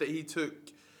very good that he took.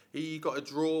 He got a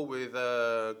draw with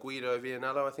Guido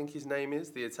Vianello, I think his name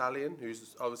is, the Italian,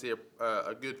 who's obviously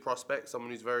a good prospect, someone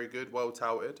who's very good, well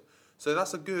touted. So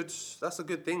that's a good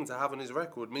thing to have on his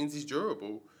record. It means he's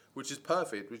durable, which is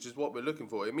perfect, which is what we're looking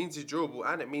for. It means he's durable,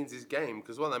 and it means his game,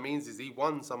 because what that means is he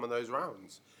won some of those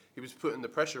rounds. He was putting the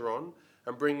pressure on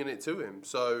and bringing it to him.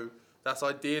 So that's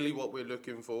ideally what we're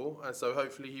looking for, and so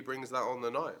hopefully he brings that on the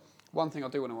night. One thing I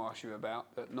do want to ask you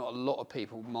about that not a lot of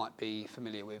people might be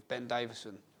familiar with: Ben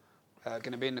Davison,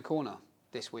 going to be in the corner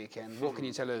this weekend. What can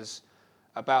you tell us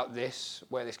about this,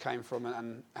 where this came from,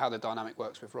 and how the dynamic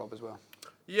works with Rob as well?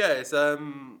 Yeah, it's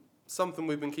something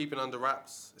we've been keeping under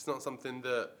wraps. It's not something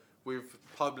that we've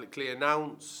publicly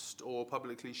announced or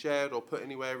publicly shared or put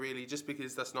anywhere, really, just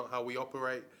because that's not how we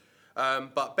operate.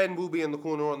 But Ben will be in the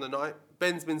corner on the night.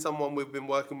 Ben's been someone we've been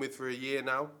working with for a year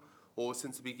now, or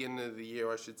since the beginning of the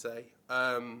year, I should say.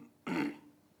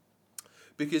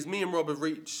 Because me and Rob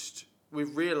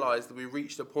we've realised that we've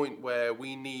reached a point where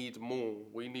we need more.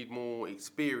 We need more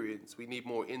experience. We need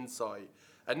more insight.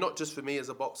 And not just for me as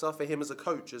a boxer, for him as a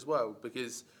coach as well.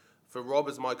 Because for Rob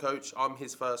as my coach, I'm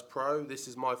his first pro. This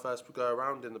is my first go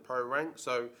around in the pro rank.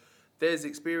 So there's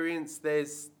experience,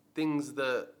 there's things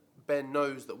that Ben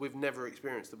knows that we've never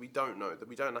experienced, that we don't know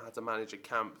how to manage a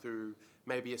camp through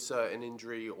maybe a certain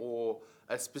injury or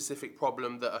a specific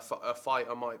problem that a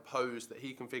fighter might pose that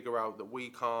he can figure out that we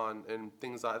can't, and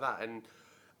things like that. And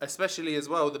especially as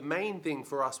well, the main thing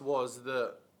for us was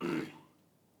that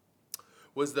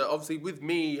obviously with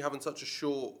me having such a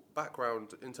short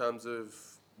background in terms of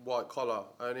white collar,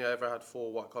 I only ever had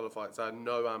 4 white collar fights. I had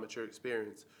no amateur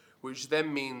experience, which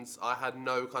then means I had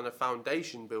no kind of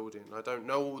foundation building. I don't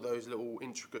know all those little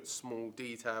intricate small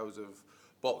details of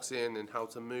boxing and how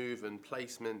to move and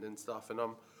placement and stuff. And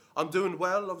I'm doing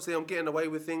well. Obviously, I'm getting away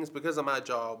with things because I'm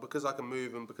agile, because I can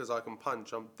move and because I can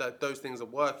punch. Those things are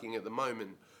working at the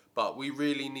moment. But we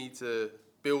really need to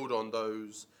build on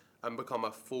those and become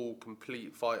a full,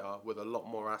 complete fighter with a lot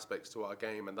more aspects to our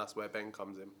game, and that's where Ben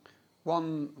comes in.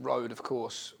 One road, of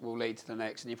course, will lead to the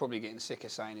next, and you're probably getting sick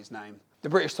of saying his name. The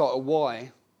British title,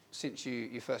 why, since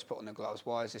you first put on the gloves,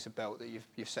 why is this a belt that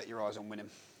you've set your eyes on winning?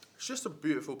 It's just a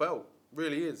beautiful belt.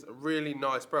 Really is a really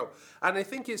nice belt, and I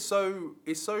think it's so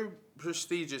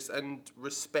prestigious and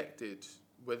respected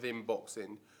within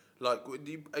boxing. Like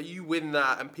you win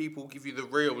that, and people give you the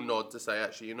real nod to say,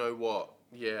 actually, you know what?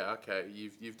 Yeah, okay,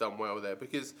 you've done well there.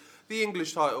 Because the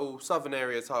English title, Southern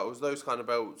Area titles, those kind of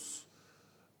belts,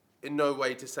 in no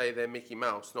way to say they're Mickey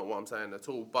Mouse, not what I'm saying at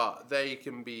all, but they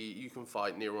can be, you can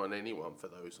fight near on anyone for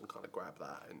those and kind of grab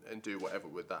that and do whatever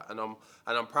with that. And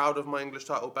I'm proud of my English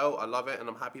title belt. I love it, and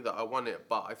I'm happy that I won it.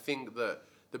 But I think that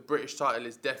the British title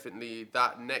is definitely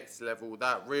that next level,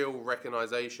 that real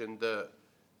recognition that,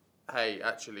 hey,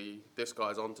 actually, this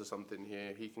guy's onto something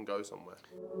here. He can go somewhere.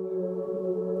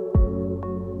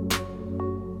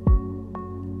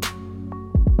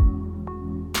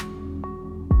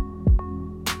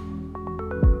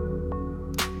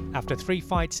 After 3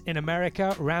 fights in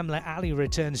America, Ramla Ali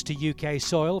returns to UK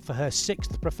soil for her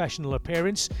 6th professional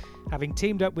appearance. Having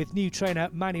teamed up with new trainer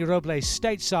Manny Robles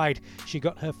stateside, she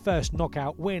got her first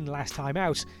knockout win last time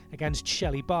out against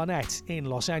Shelley Barnett in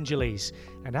Los Angeles.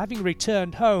 And having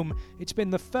returned home, it's been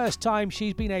the first time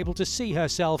she's been able to see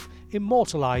herself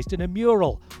immortalised in a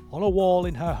mural on a wall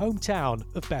in her hometown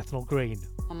of Bethnal Green.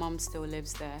 My mum still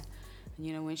lives there. And,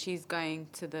 you know, when she's going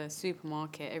to the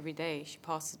supermarket every day, she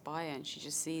passes by it and she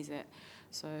just sees it.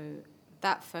 So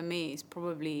that, for me, is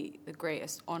probably the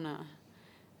greatest honour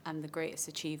and the greatest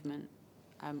achievement.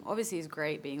 Obviously, it's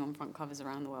great being on front covers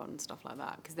around the world and stuff like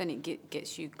that, because then it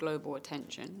gets you global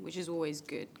attention, which is always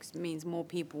good, because it means more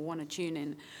people want to tune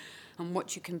in and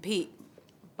watch you compete.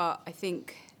 But I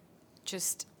think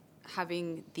just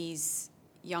having these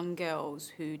young girls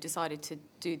who decided to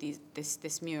do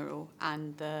this mural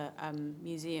and the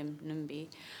museum Numbi,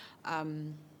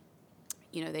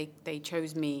 you know, they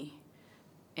chose me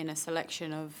in a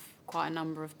selection of quite a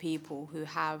number of people who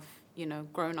have, you know,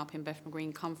 grown up in Bethnal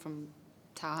Green, come from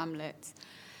Tower Hamlets,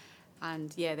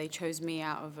 and yeah, they chose me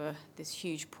out of this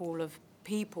huge pool of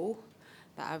people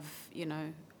that have, you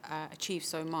know, achieved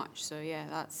so much. So yeah,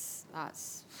 that's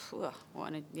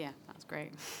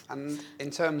great. And in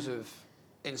terms of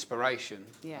inspiration,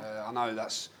 I know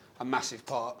that's a massive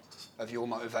part of your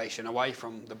motivation away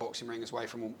from the boxing ring, away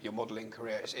from your modelling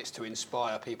career. It's to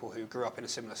inspire people who grew up in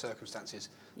similar circumstances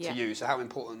to you. So how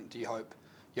important do you hope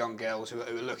young girls who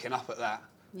are looking up at that,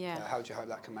 how do you hope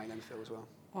that can make them feel as well?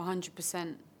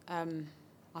 100%.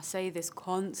 I say this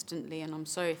constantly, and I'm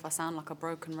sorry if I sound like a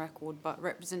broken record, but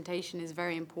representation is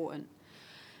very important.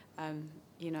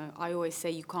 You know, I always say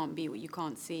you can't be what you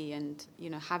can't see, and, you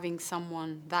know, having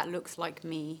someone that looks like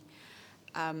me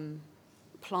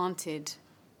planted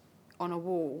on a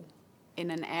wall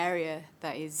in an area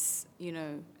that is, you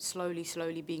know,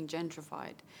 slowly being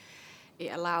gentrified,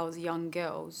 it allows young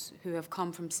girls who have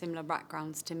come from similar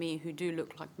backgrounds to me, who do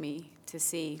look like me, to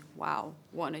see, wow,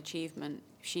 what an achievement.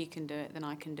 If she can do it, then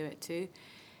I can do it too.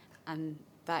 And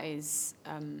that is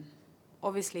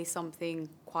obviously something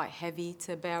quite heavy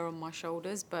to bear on my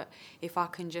shoulders, but if I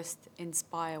can just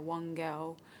inspire one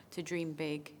girl to dream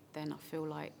big, then I feel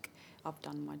like I've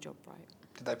done my job right.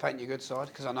 Did they paint your good side?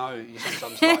 Because I know you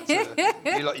sometimes like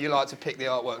to you like to pick the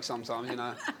artwork sometimes, you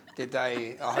know. Did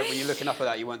they? I hope when you're looking up at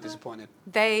that, you weren't disappointed.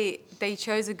 They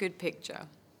chose a good picture,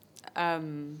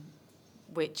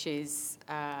 which is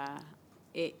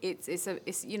it's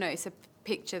a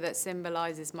picture that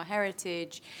symbolises my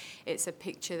heritage. It's a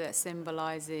picture that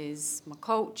symbolises my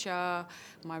culture,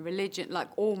 my religion, like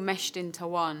all meshed into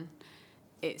one.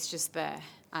 It's just there,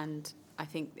 and I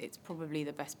think it's probably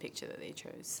the best picture that they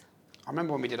chose. I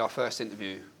remember when we did our first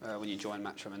interview when you joined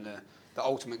Matchroom, and the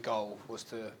ultimate goal was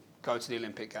to go to the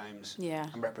Olympic Games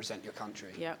and represent your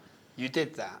country. Yep. You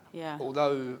did that. Yeah.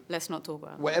 Although... Let's not talk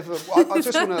about whatever, I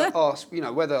just want to ask, you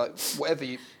know, whatever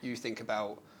you think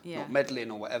about not meddling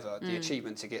or whatever, the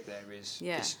achievement to get there is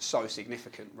so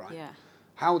significant, right? Yeah.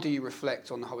 How do you reflect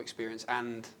on the whole experience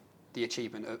and the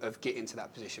achievement of getting to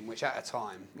that position, which at a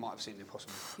time might have seemed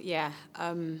impossible? Yeah,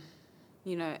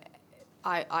 you know,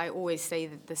 I always say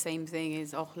that the same thing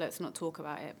is, oh, let's not talk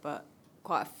about it, but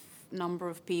quite a number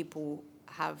of people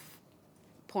have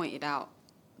pointed out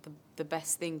the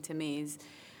best thing to me is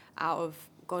out of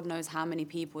God knows how many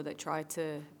people that tried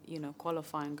to, you know,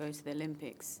 qualify and go to the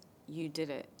Olympics, you did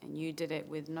it, and you did it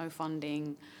with no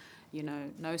funding, you know,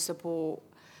 no support,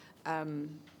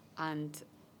 and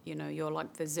you know, you're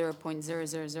like the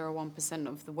 0.0001%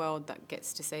 of the world that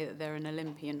gets to say that they're an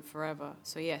Olympian forever.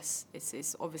 So yes,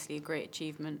 it's obviously a great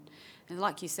achievement. And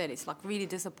like you said, it's like really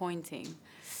disappointing.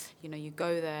 You know, you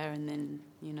go there and then,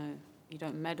 you know, you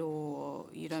don't medal or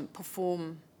you don't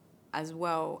perform as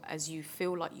well as you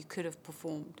feel like you could have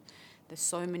performed. There's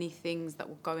so many things that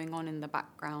were going on in the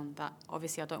background that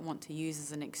obviously I don't want to use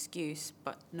as an excuse,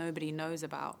 but nobody knows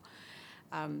about.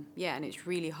 Yeah, and it's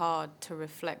really hard to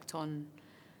reflect on.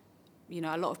 You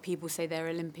know, a lot of people say their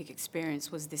Olympic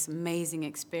experience was this amazing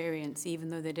experience, even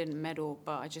though they didn't medal.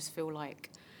 But I just feel like,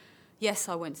 yes,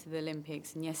 I went to the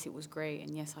Olympics, and yes, it was great,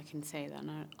 and yes, I can say that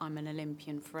I'm an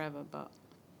Olympian forever. But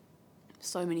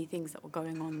so many things that were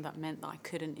going on that meant that I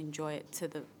couldn't enjoy it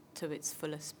to its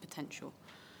fullest potential.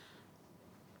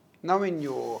 Knowing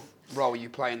your role you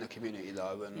play in the community,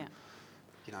 though, and yeah.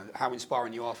 you know how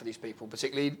inspiring you are for these people,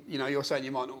 particularly, you know, you're saying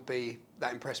you might not be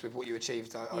that impressed with what you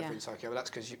achieved over in Tokyo, but that's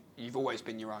because you've always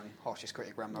been your own harshest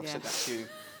critic, Ramla. I've said that to you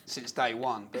since day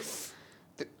one. But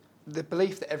the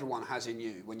belief that everyone has in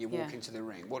you when you walk into the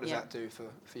ring, what does that do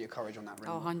for your courage on that ring?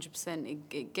 Oh, 100%.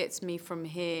 It gets me from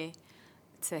here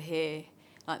to here.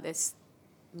 Like this,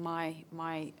 my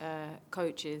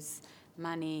coaches,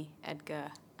 Manny,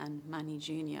 Edgar, and Manny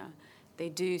Jr., they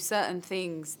do certain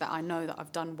things that I know that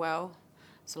I've done well.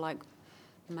 So like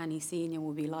Manny Senior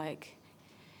will be like,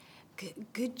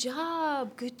 good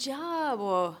job,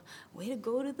 or way to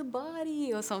go to the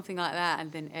body, or something like that.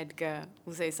 And then Edgar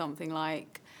will say something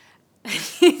like,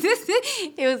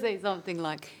 he'll say something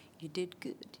like, you did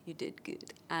good.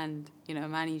 And, you know,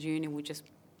 Manny Jr. will just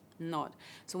nod.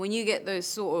 So when you get those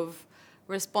sort of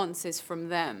responses from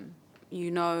them, you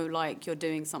know, like, you're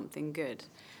doing something good.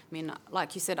 I mean,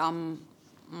 like you said, I'm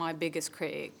my biggest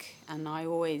critic, and I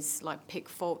always, like, pick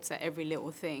faults at every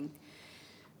little thing.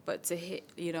 But to hear,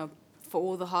 you know, for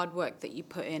all the hard work that you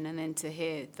put in, and then to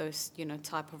hear those, you know,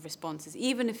 type of responses,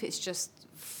 even if it's just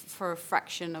for a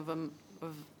fraction of a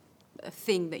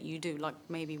thing that you do, like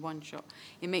maybe one shot,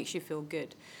 it makes you feel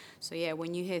good. So yeah,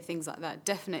 when you hear things like that,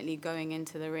 definitely going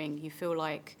into the ring, you feel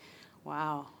like,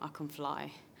 wow, I can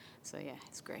fly. So yeah,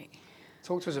 it's great.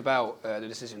 Talk to us about the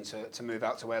decision to move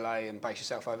out to LA and base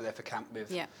yourself over there for camp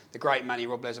with the great Manny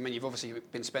Robles. I mean, you've obviously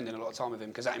been spending a lot of time with him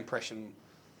because that impression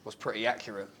was pretty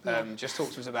accurate. Just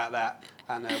talk to us about that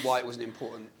and why it was an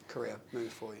important career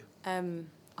move for you.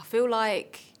 I feel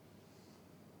like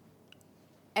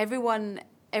everyone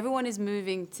is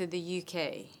moving to the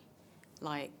UK.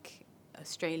 Like,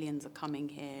 Australians are coming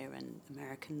here and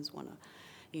Americans want to,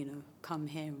 you know, come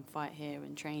here and fight here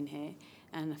and train here.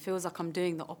 And it feels like I'm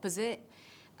doing the opposite.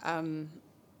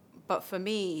 But for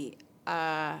me,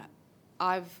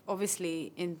 I've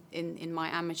obviously, in my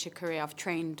amateur career, I've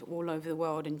trained all over the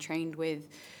world and trained with,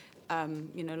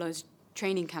 you know, loads of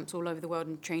training camps all over the world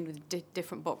and trained with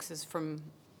different boxers from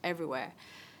everywhere.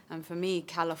 And for me,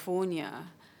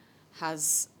 California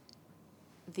has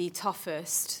the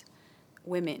toughest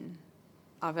women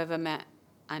I've ever met,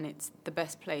 and it's the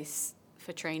best place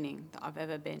for training that I've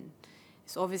ever been.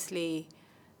 It's obviously,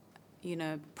 you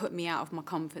know, put me out of my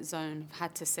comfort zone. I've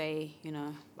had to say, you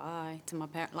know, bye to my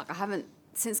parents. Like,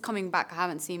 since coming back, I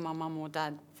haven't seen my mum or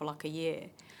dad for like a year.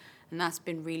 And that's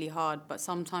been really hard. But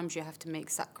sometimes you have to make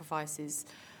sacrifices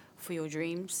for your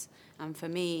dreams. And for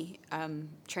me,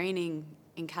 training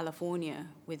in California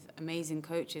with amazing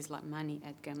coaches like Manny,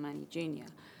 Edgar, Manny Jr.,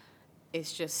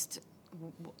 it's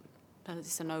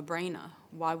a no-brainer.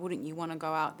 Why wouldn't you want to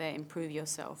go out there, improve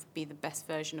yourself, be the best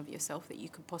version of yourself that you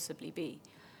could possibly be?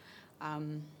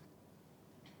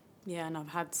 Yeah, and I've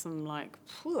had some, like,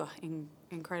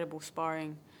 incredible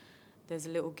sparring. There's a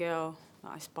little girl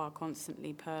that I spar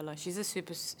constantly, Perla. She's a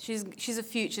future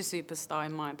superstar,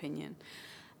 in my opinion.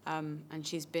 And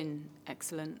she's been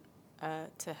excellent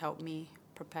to help me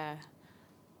prepare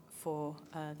for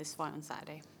this fight on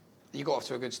Saturday. You got off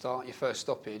to a good start, your first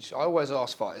stoppage. I always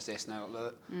ask fighters this now,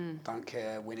 look, don't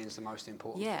care, winning's the most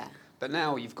important thing. But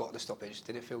now you've got the stoppage,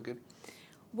 did it feel good?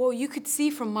 Well, you could see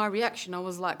from my reaction, I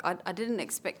was like, I didn't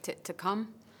expect it to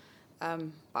come. But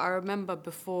I remember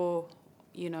before,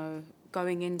 you know,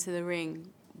 going into the ring,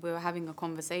 we were having a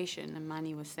conversation and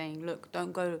Manny was saying, look,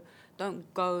 don't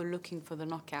go looking for the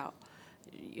knockout.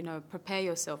 prepare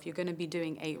yourself. You're going to be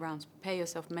doing 8 rounds. Prepare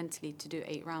yourself mentally to do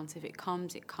 8 rounds. If it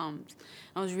comes, it comes.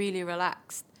 I was really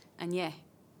relaxed. And yeah,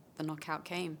 the knockout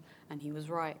came, and he was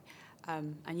right.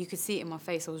 And you could see it in my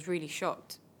face. I was really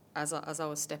shocked as I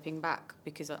was stepping back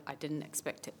because I didn't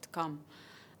expect it to come.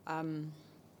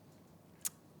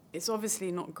 It's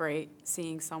obviously not great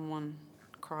seeing someone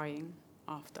crying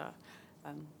after,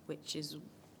 which is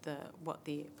what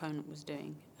the opponent was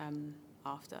doing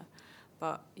after.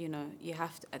 But, you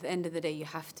have to, at the end of the day, you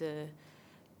have to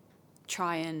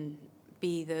try and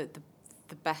be the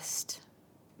best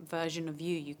version of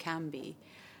you can be.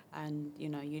 And,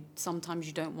 sometimes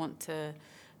you don't want to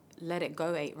let it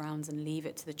go 8 rounds and leave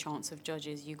it to the chance of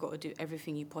judges. You've got to do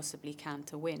everything you possibly can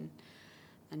to win.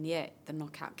 And yet the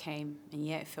knockout came, and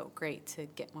it felt great to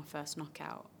get my first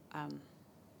knockout.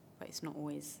 But it's not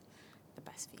always the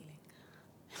best feeling.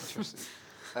 Interesting.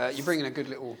 You're bringing a good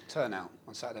little turnout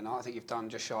on Saturday night. I think you've done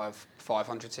just shy of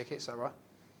 500 tickets, is that right?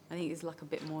 I think it's like a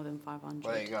bit more than 500.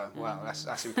 Well, there you go. Wow,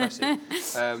 that's impressive.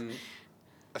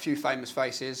 A few famous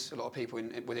faces, a lot of people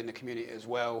within the community as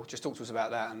well. Just talk to us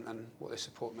about that and what this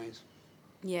support means.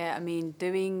 Yeah, I mean,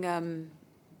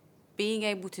 being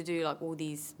able to do like all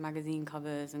these magazine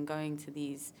covers and going to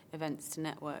these events to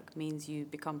network means you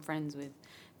become friends with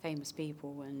famous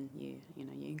people, and you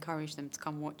encourage them to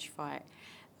come watch you fight.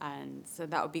 And so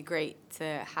that would be great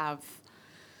to have,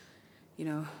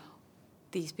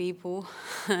 these people.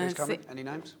 Who's coming? Any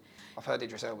names? I've heard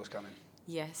Idris Elba's coming.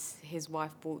 Yes, his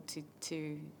wife bought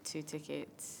two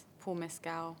tickets. Paul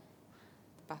Mescal,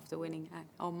 the BAFTA-winning act.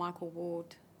 Oh, Michael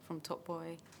Ward from Top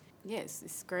Boy. Yes,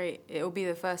 it's great. It'll be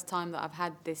the first time that I've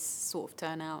had this sort of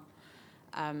turnout.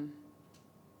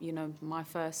 My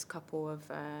first couple of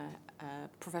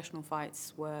professional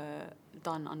fights were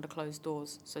done under closed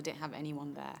doors, so I didn't have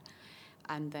anyone there.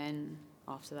 And then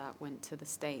after that, went to the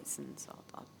States, and so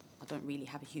I don't really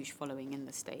have a huge following in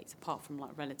the States, apart from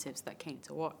like relatives that came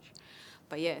to watch.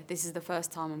 But yeah, this is the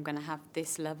first time I'm going to have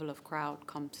this level of crowd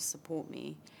come to support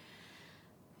me.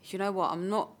 You know what? I'm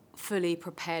not fully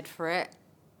prepared for it.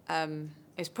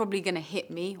 It's probably going to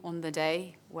hit me on the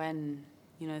day when,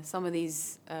 some of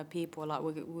these people are like,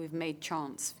 we've made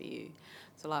chants for you.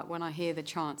 So like when I hear the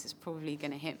chants, it's probably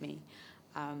going to hit me.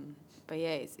 But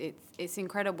yeah, it's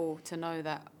incredible to know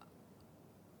that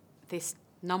this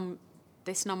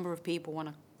number of people want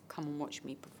to come and watch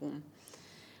me perform.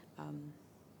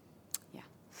 Yeah.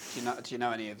 Do you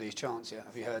know any of these chants yet?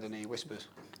 Have you heard any whispers?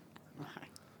 No.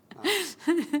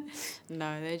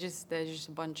 No, they're just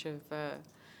a bunch of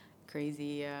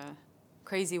crazy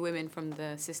women from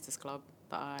the Sisters Club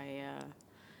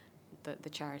that the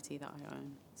charity that I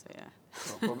own. So yeah.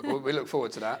 Well, we look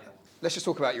forward to that. Let's just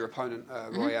talk about your opponent,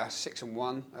 Roya,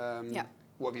 6-1. Yeah.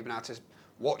 What have you been able to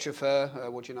watch of her?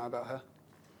 What do you know about her?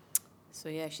 So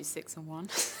yeah, she's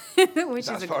 6-1, which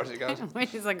as far as it goes.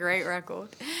 Which is a great record.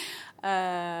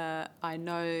 I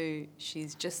know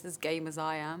she's just as game as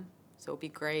I am, so it'll be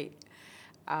great.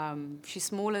 She's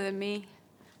smaller than me,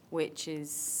 which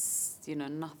is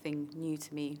nothing new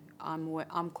to me. I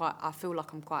feel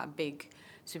like I'm quite a big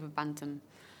super bantam,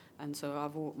 and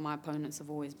so my opponents have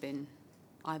always been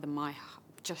either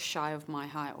just shy of my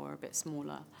height or a bit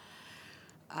smaller.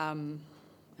 And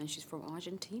she's from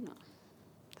Argentina.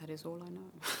 That is all I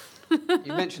know.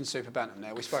 You mentioned super bantam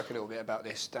there. We spoke a little bit about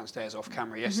this downstairs off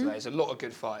camera yesterday. There's a lot of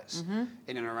good fights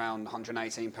in and around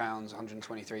 118 pounds,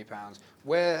 123 pounds.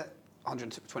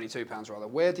 122 pounds rather.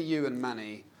 Where do you and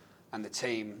Manny and the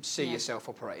team see yourself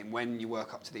operating when you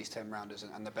work up to these 10 rounders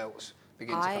and the belts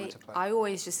begin to come into play? I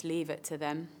always just leave it to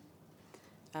them.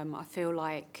 I feel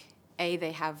like A,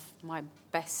 they have my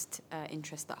best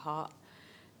interest at heart,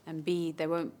 and B, they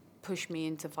won't push me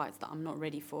into fights that I'm not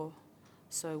ready for.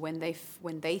 So when they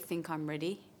think I'm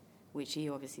ready, which he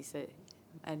obviously said,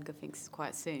 Edgar thinks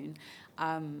quite soon,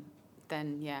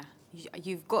 then yeah,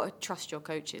 you've got to trust your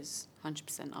coaches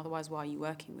 100%. Otherwise, why are you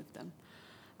working with them?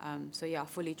 So yeah, I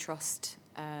fully trust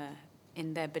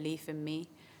in their belief in me,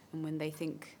 and when they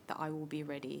think that I will be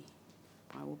ready,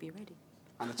 I will be ready.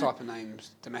 And the type of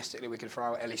names domestically we could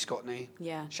throw out, Ellie Scottney,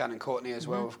 Shannon Courtney as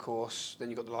well, of course. Then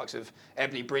you've got the likes of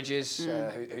Ebony Bridges,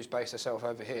 who's based herself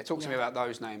over here. Talk to me about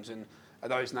those names, and are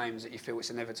those names that you feel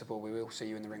it's inevitable we will see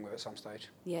you in the ring with at some stage?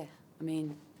 Yeah, I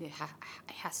mean, it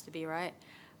has to be, right?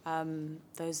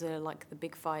 Those are like the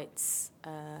big fights,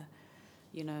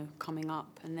 coming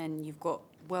up. And then you've got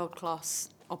world-class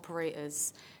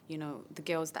operators, the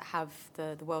girls that have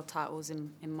the world titles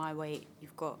in my weight.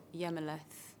 You've got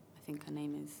Yemeleth, I think her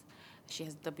name is. She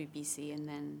has WBC, and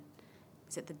then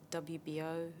is it the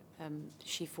WBO?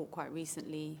 She fought quite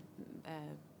recently.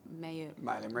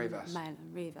 Maylin Rivas. Maylin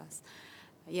Rivas.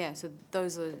 Yeah, so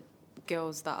those are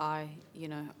girls that I,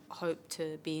 hope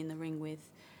to be in the ring with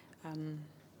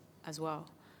as well,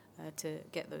 to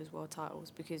get those world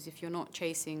titles. Because if you're not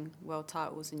chasing world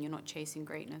titles and you're not chasing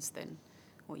greatness, then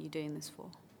what are you doing this for?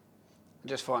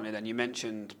 Just finally then, you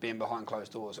mentioned being behind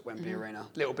closed doors at Wembley Arena.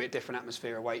 A little bit different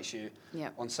atmosphere awaits you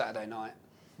on Saturday night.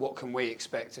 What can we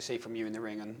expect to see from you in the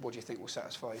ring, and what do you think will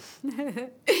satisfy you?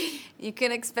 You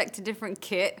can expect a different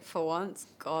kit for once.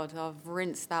 God, I've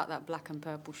rinsed out that black and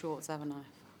purple shorts, haven't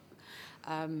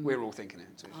I? We're all thinking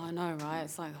it too. I know, right?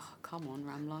 It's like, oh, come on,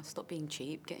 Ramla, stop being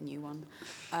cheap, get a new one.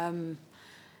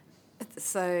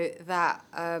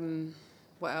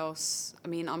 What else? I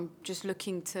mean, I'm just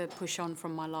looking to push on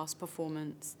from my last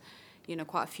performance.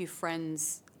 Quite a few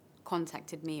friends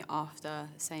contacted me after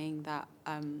saying that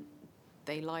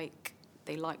they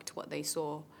liked what they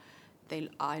saw.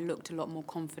 I looked a lot more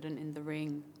confident in the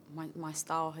ring. My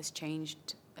style has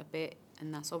changed a bit,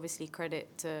 and that's obviously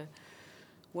credit to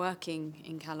working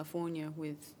in California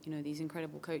with these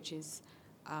incredible coaches.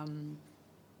 I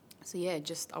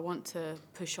want to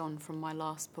push on from my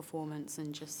last performance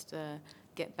and just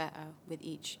get better with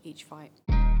each fight.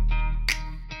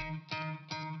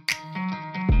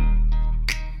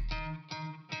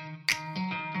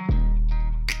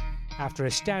 After a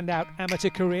standout amateur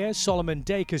career, Solomon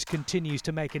Dacres continues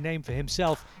to make a name for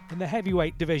himself in the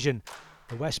heavyweight division.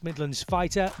 The West Midlands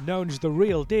fighter, known as the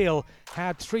real deal,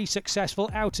 had 3 successful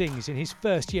outings in his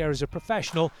first year as a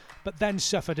professional, but then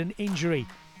suffered an injury.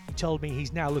 He told me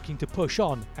he's now looking to push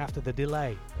on after the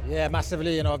delay. Yeah,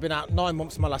 massively. I've been out 9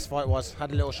 months. My last fight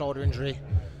had a little shoulder injury.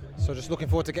 So just looking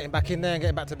forward to getting back in there and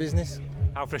getting back to business.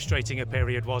 How frustrating a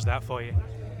period was that for you?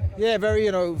 Yeah, very,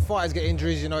 fighters get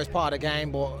injuries, it's part of the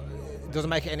game, but it doesn't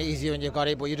make it any easier when you got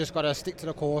it. But you just got to stick to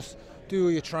the course, do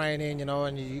your training,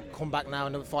 and you come back now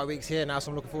in 5 weeks here now, so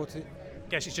I'm looking forward to it. I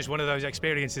guess it's just one of those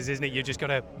experiences, isn't it? You just got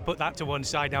to put that to one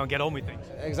side now and get on with things.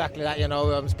 Exactly that,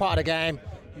 it's part of the game.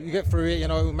 You get through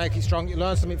it, make it strong, you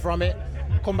learn something from it,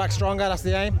 come back stronger, that's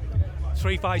the aim.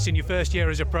 3 fights in your first year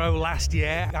as a pro last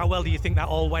year. How well do you think that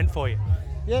all went for you?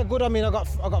 Yeah, good. I mean, I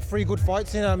got 3 good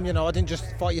fights in them. I didn't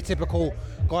just fight your typical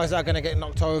guys that are going to get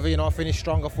knocked over. I finished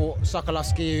strong. I fought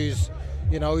Sokolowski, who's,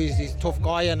 he's a tough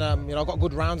guy, and I got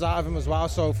good rounds out of him as well.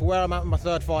 So for where I'm at in my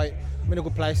 3rd fight, I'm in a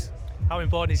good place. How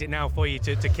important is it now for you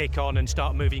to kick on and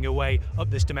start moving your way up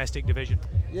this domestic division?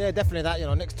 Yeah, definitely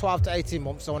that. Next 12 to 18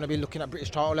 months, I want to be looking at British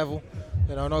title level.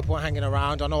 No point hanging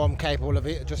around. I know I'm capable of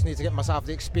it. I just need to get myself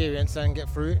the experience and get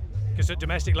through it. Because at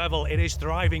domestic level, it is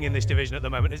thriving in this division at the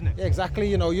moment, isn't it? Yeah, exactly.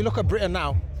 You look at Britain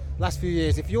now, last few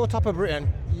years, if you're top of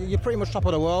Britain, you're pretty much top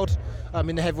of the world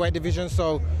in the heavyweight division.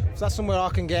 So if that's somewhere I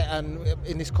can get, and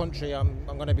in this country, I'm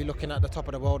going to be looking at the top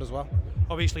of the world as well.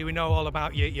 Obviously, we know all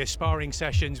about your sparring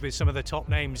sessions with some of the top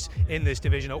names in this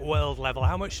division at world level.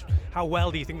 How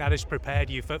well do you think that has prepared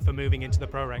you for moving into the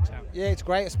pro ranks now? Yeah, it's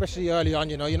great, especially early on.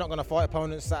 You're not going to fight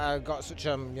opponents that have got such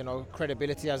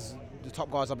credibility as the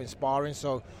top guys I've been sparring.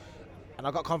 So, and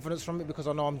I got confidence from it because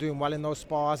I know I'm doing well in those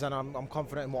spars, and I'm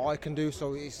confident in what I can do.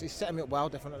 So it's setting me up well,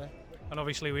 definitely. And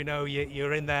obviously we know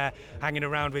you're in there hanging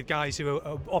around with guys who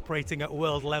are operating at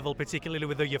world level, particularly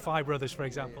with the Yafai brothers, for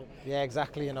example. Yeah,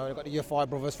 exactly. I've got the Yafai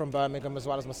brothers from Birmingham as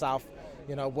well as myself,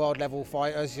 world level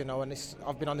fighters, and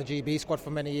I've been on the GB squad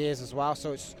for many years as well,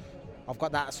 so I've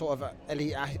got that sort of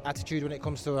elite attitude when it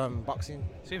comes to boxing.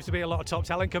 Seems to be a lot of top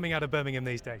talent coming out of Birmingham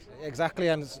these days. Exactly,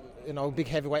 and big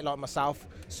heavyweight like myself,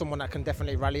 someone that can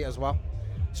definitely rally as well.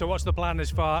 So what's the plan as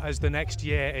far as the next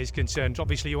year is concerned?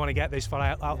 Obviously you want to get this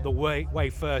fight out the way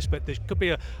first, but there could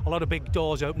be a lot of big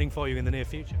doors opening for you in the near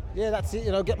future. Yeah, that's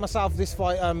it. Get myself this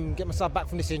fight, get myself back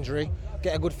from this injury,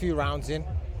 get a good few rounds in,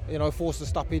 force the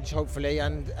stoppage hopefully,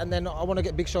 and then I want to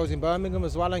get big shows in Birmingham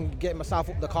as well and get myself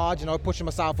up the card, pushing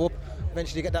myself up,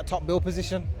 eventually get that top bill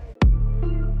position.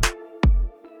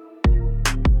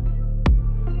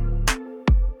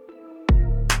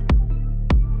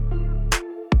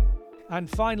 And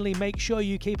finally, make sure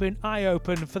you keep an eye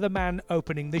open for the man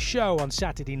opening the show on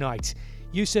Saturday night.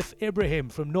 Yusuf Ibrahim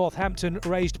from Northampton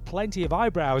raised plenty of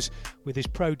eyebrows with his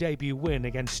pro debut win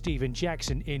against Stephen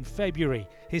Jackson in February.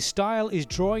 His style is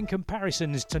drawing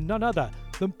comparisons to none other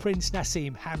than Prince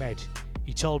Nassim Hamed.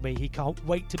 He told me he can't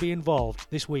wait to be involved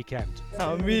this weekend.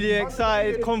 I'm really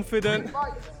excited, confident,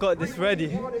 got this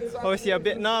ready. Obviously a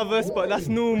bit nervous, but that's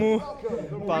normal.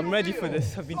 But I'm ready for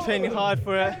this. I've been training hard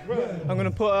for it. I'm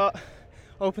going to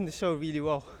open the show really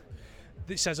well.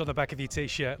 It says on the back of your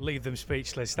t-shirt, leave them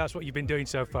speechless. That's what you've been doing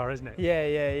so far, isn't it?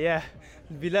 Yeah.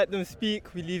 We let them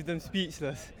speak, we leave them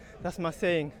speechless. That's my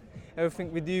saying.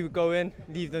 Everything we do, we go in,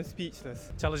 leave them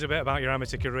speechless. Tell us a bit about your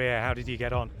amateur career. How did you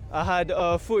get on? I had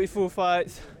 44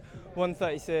 fights,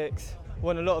 136,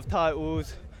 won a lot of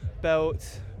titles,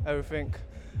 belts, everything.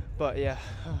 But yeah.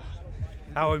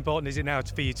 How important is it now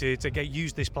for you to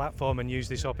use this platform and use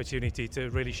this opportunity to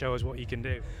really show us what you can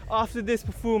do? After this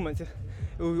performance, it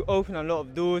will open a lot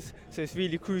of doors, so it's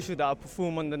really crucial that I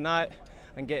perform on the night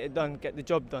and get it done, get the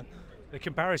job done. The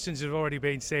comparisons have already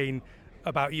been seen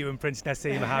about you and Prince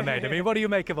Nassim Ahmed. I mean, what do you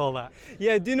make of all that?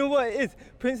 Yeah, do you know what it is?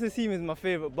 Prince Nassim is my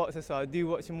favourite boxer, so I do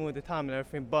watch him all the time and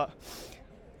everything, but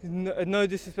no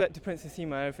disrespect to Prince Nassim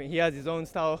and everything. He has his own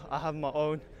style, I have my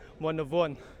own, one of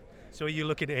one. So are you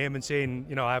looking at him and saying,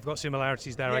 you know, I've got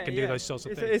similarities there, I can do those sorts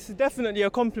of things? It's definitely a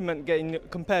compliment getting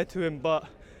compared to him, but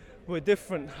we're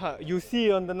different. You'll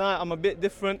see on the night I'm a bit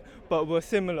different, but we're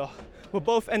similar. We're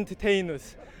both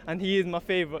entertainers, and he is my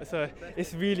favourite, so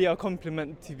it's really a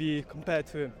compliment to be compared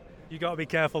to him. You got to be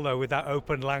careful though with that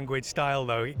open language style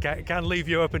though. It can leave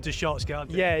you open to shots, can't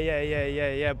it?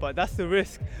 Yeah. But that's the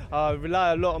risk. I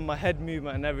rely a lot on my head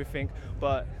movement and everything,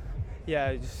 but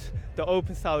yeah, just the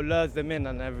open style lures them in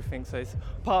and everything. So it's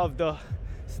part of the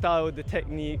style, the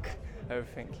technique,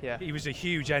 everything. Yeah. He was a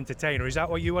huge entertainer. Is that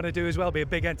what you want to do as well? Be a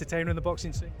big entertainer in the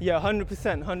boxing scene? Yeah,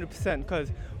 100%.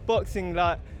 Because boxing,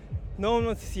 like, no one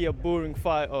wants to see a boring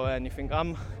fight or anything.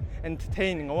 I'm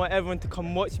entertaining. I want everyone to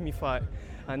come watch me fight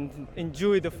and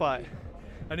enjoy the fight.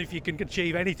 And if you can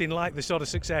achieve anything like the sort of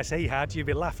success he had, you'd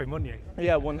be laughing, wouldn't you?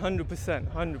 Yeah,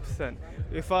 100%.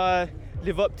 If I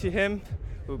live up to him,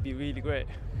 it would be really great.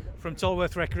 From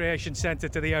Tolworth Recreation Centre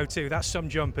to the O2, that's some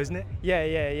jump, isn't it? Yeah,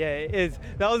 it is.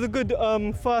 That was a good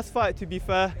first fight, to be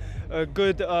fair. A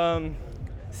good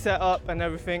setup and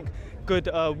everything. Good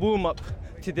warm-up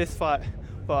to this fight.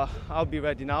 But I'll be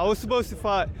ready now. I was supposed to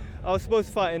fight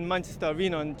in Manchester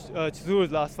Arena on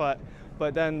Chisora's last fight,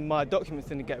 but then my documents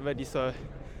didn't get ready, so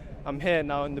I'm here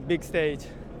now on the big stage.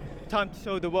 Time to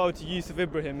show the world who Yusuf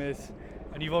Ibrahim is.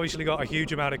 And you've obviously got a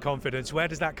huge amount of confidence. Where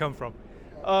does that come from?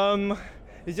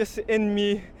 It's just in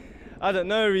me. I don't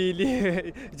know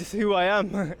really, just who I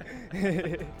am.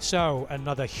 So,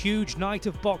 another huge night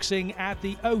of boxing at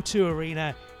the O2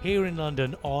 Arena here in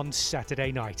London on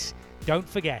Saturday night. Don't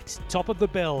forget, top of the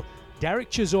bill,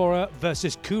 Derek Chisora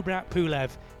versus Kubrat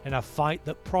Pulev in a fight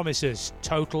that promises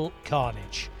total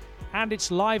carnage. And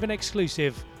it's live and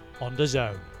exclusive on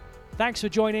DAZN. Thanks for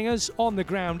joining us on the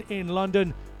ground in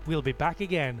London. We'll be back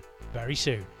again very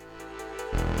soon.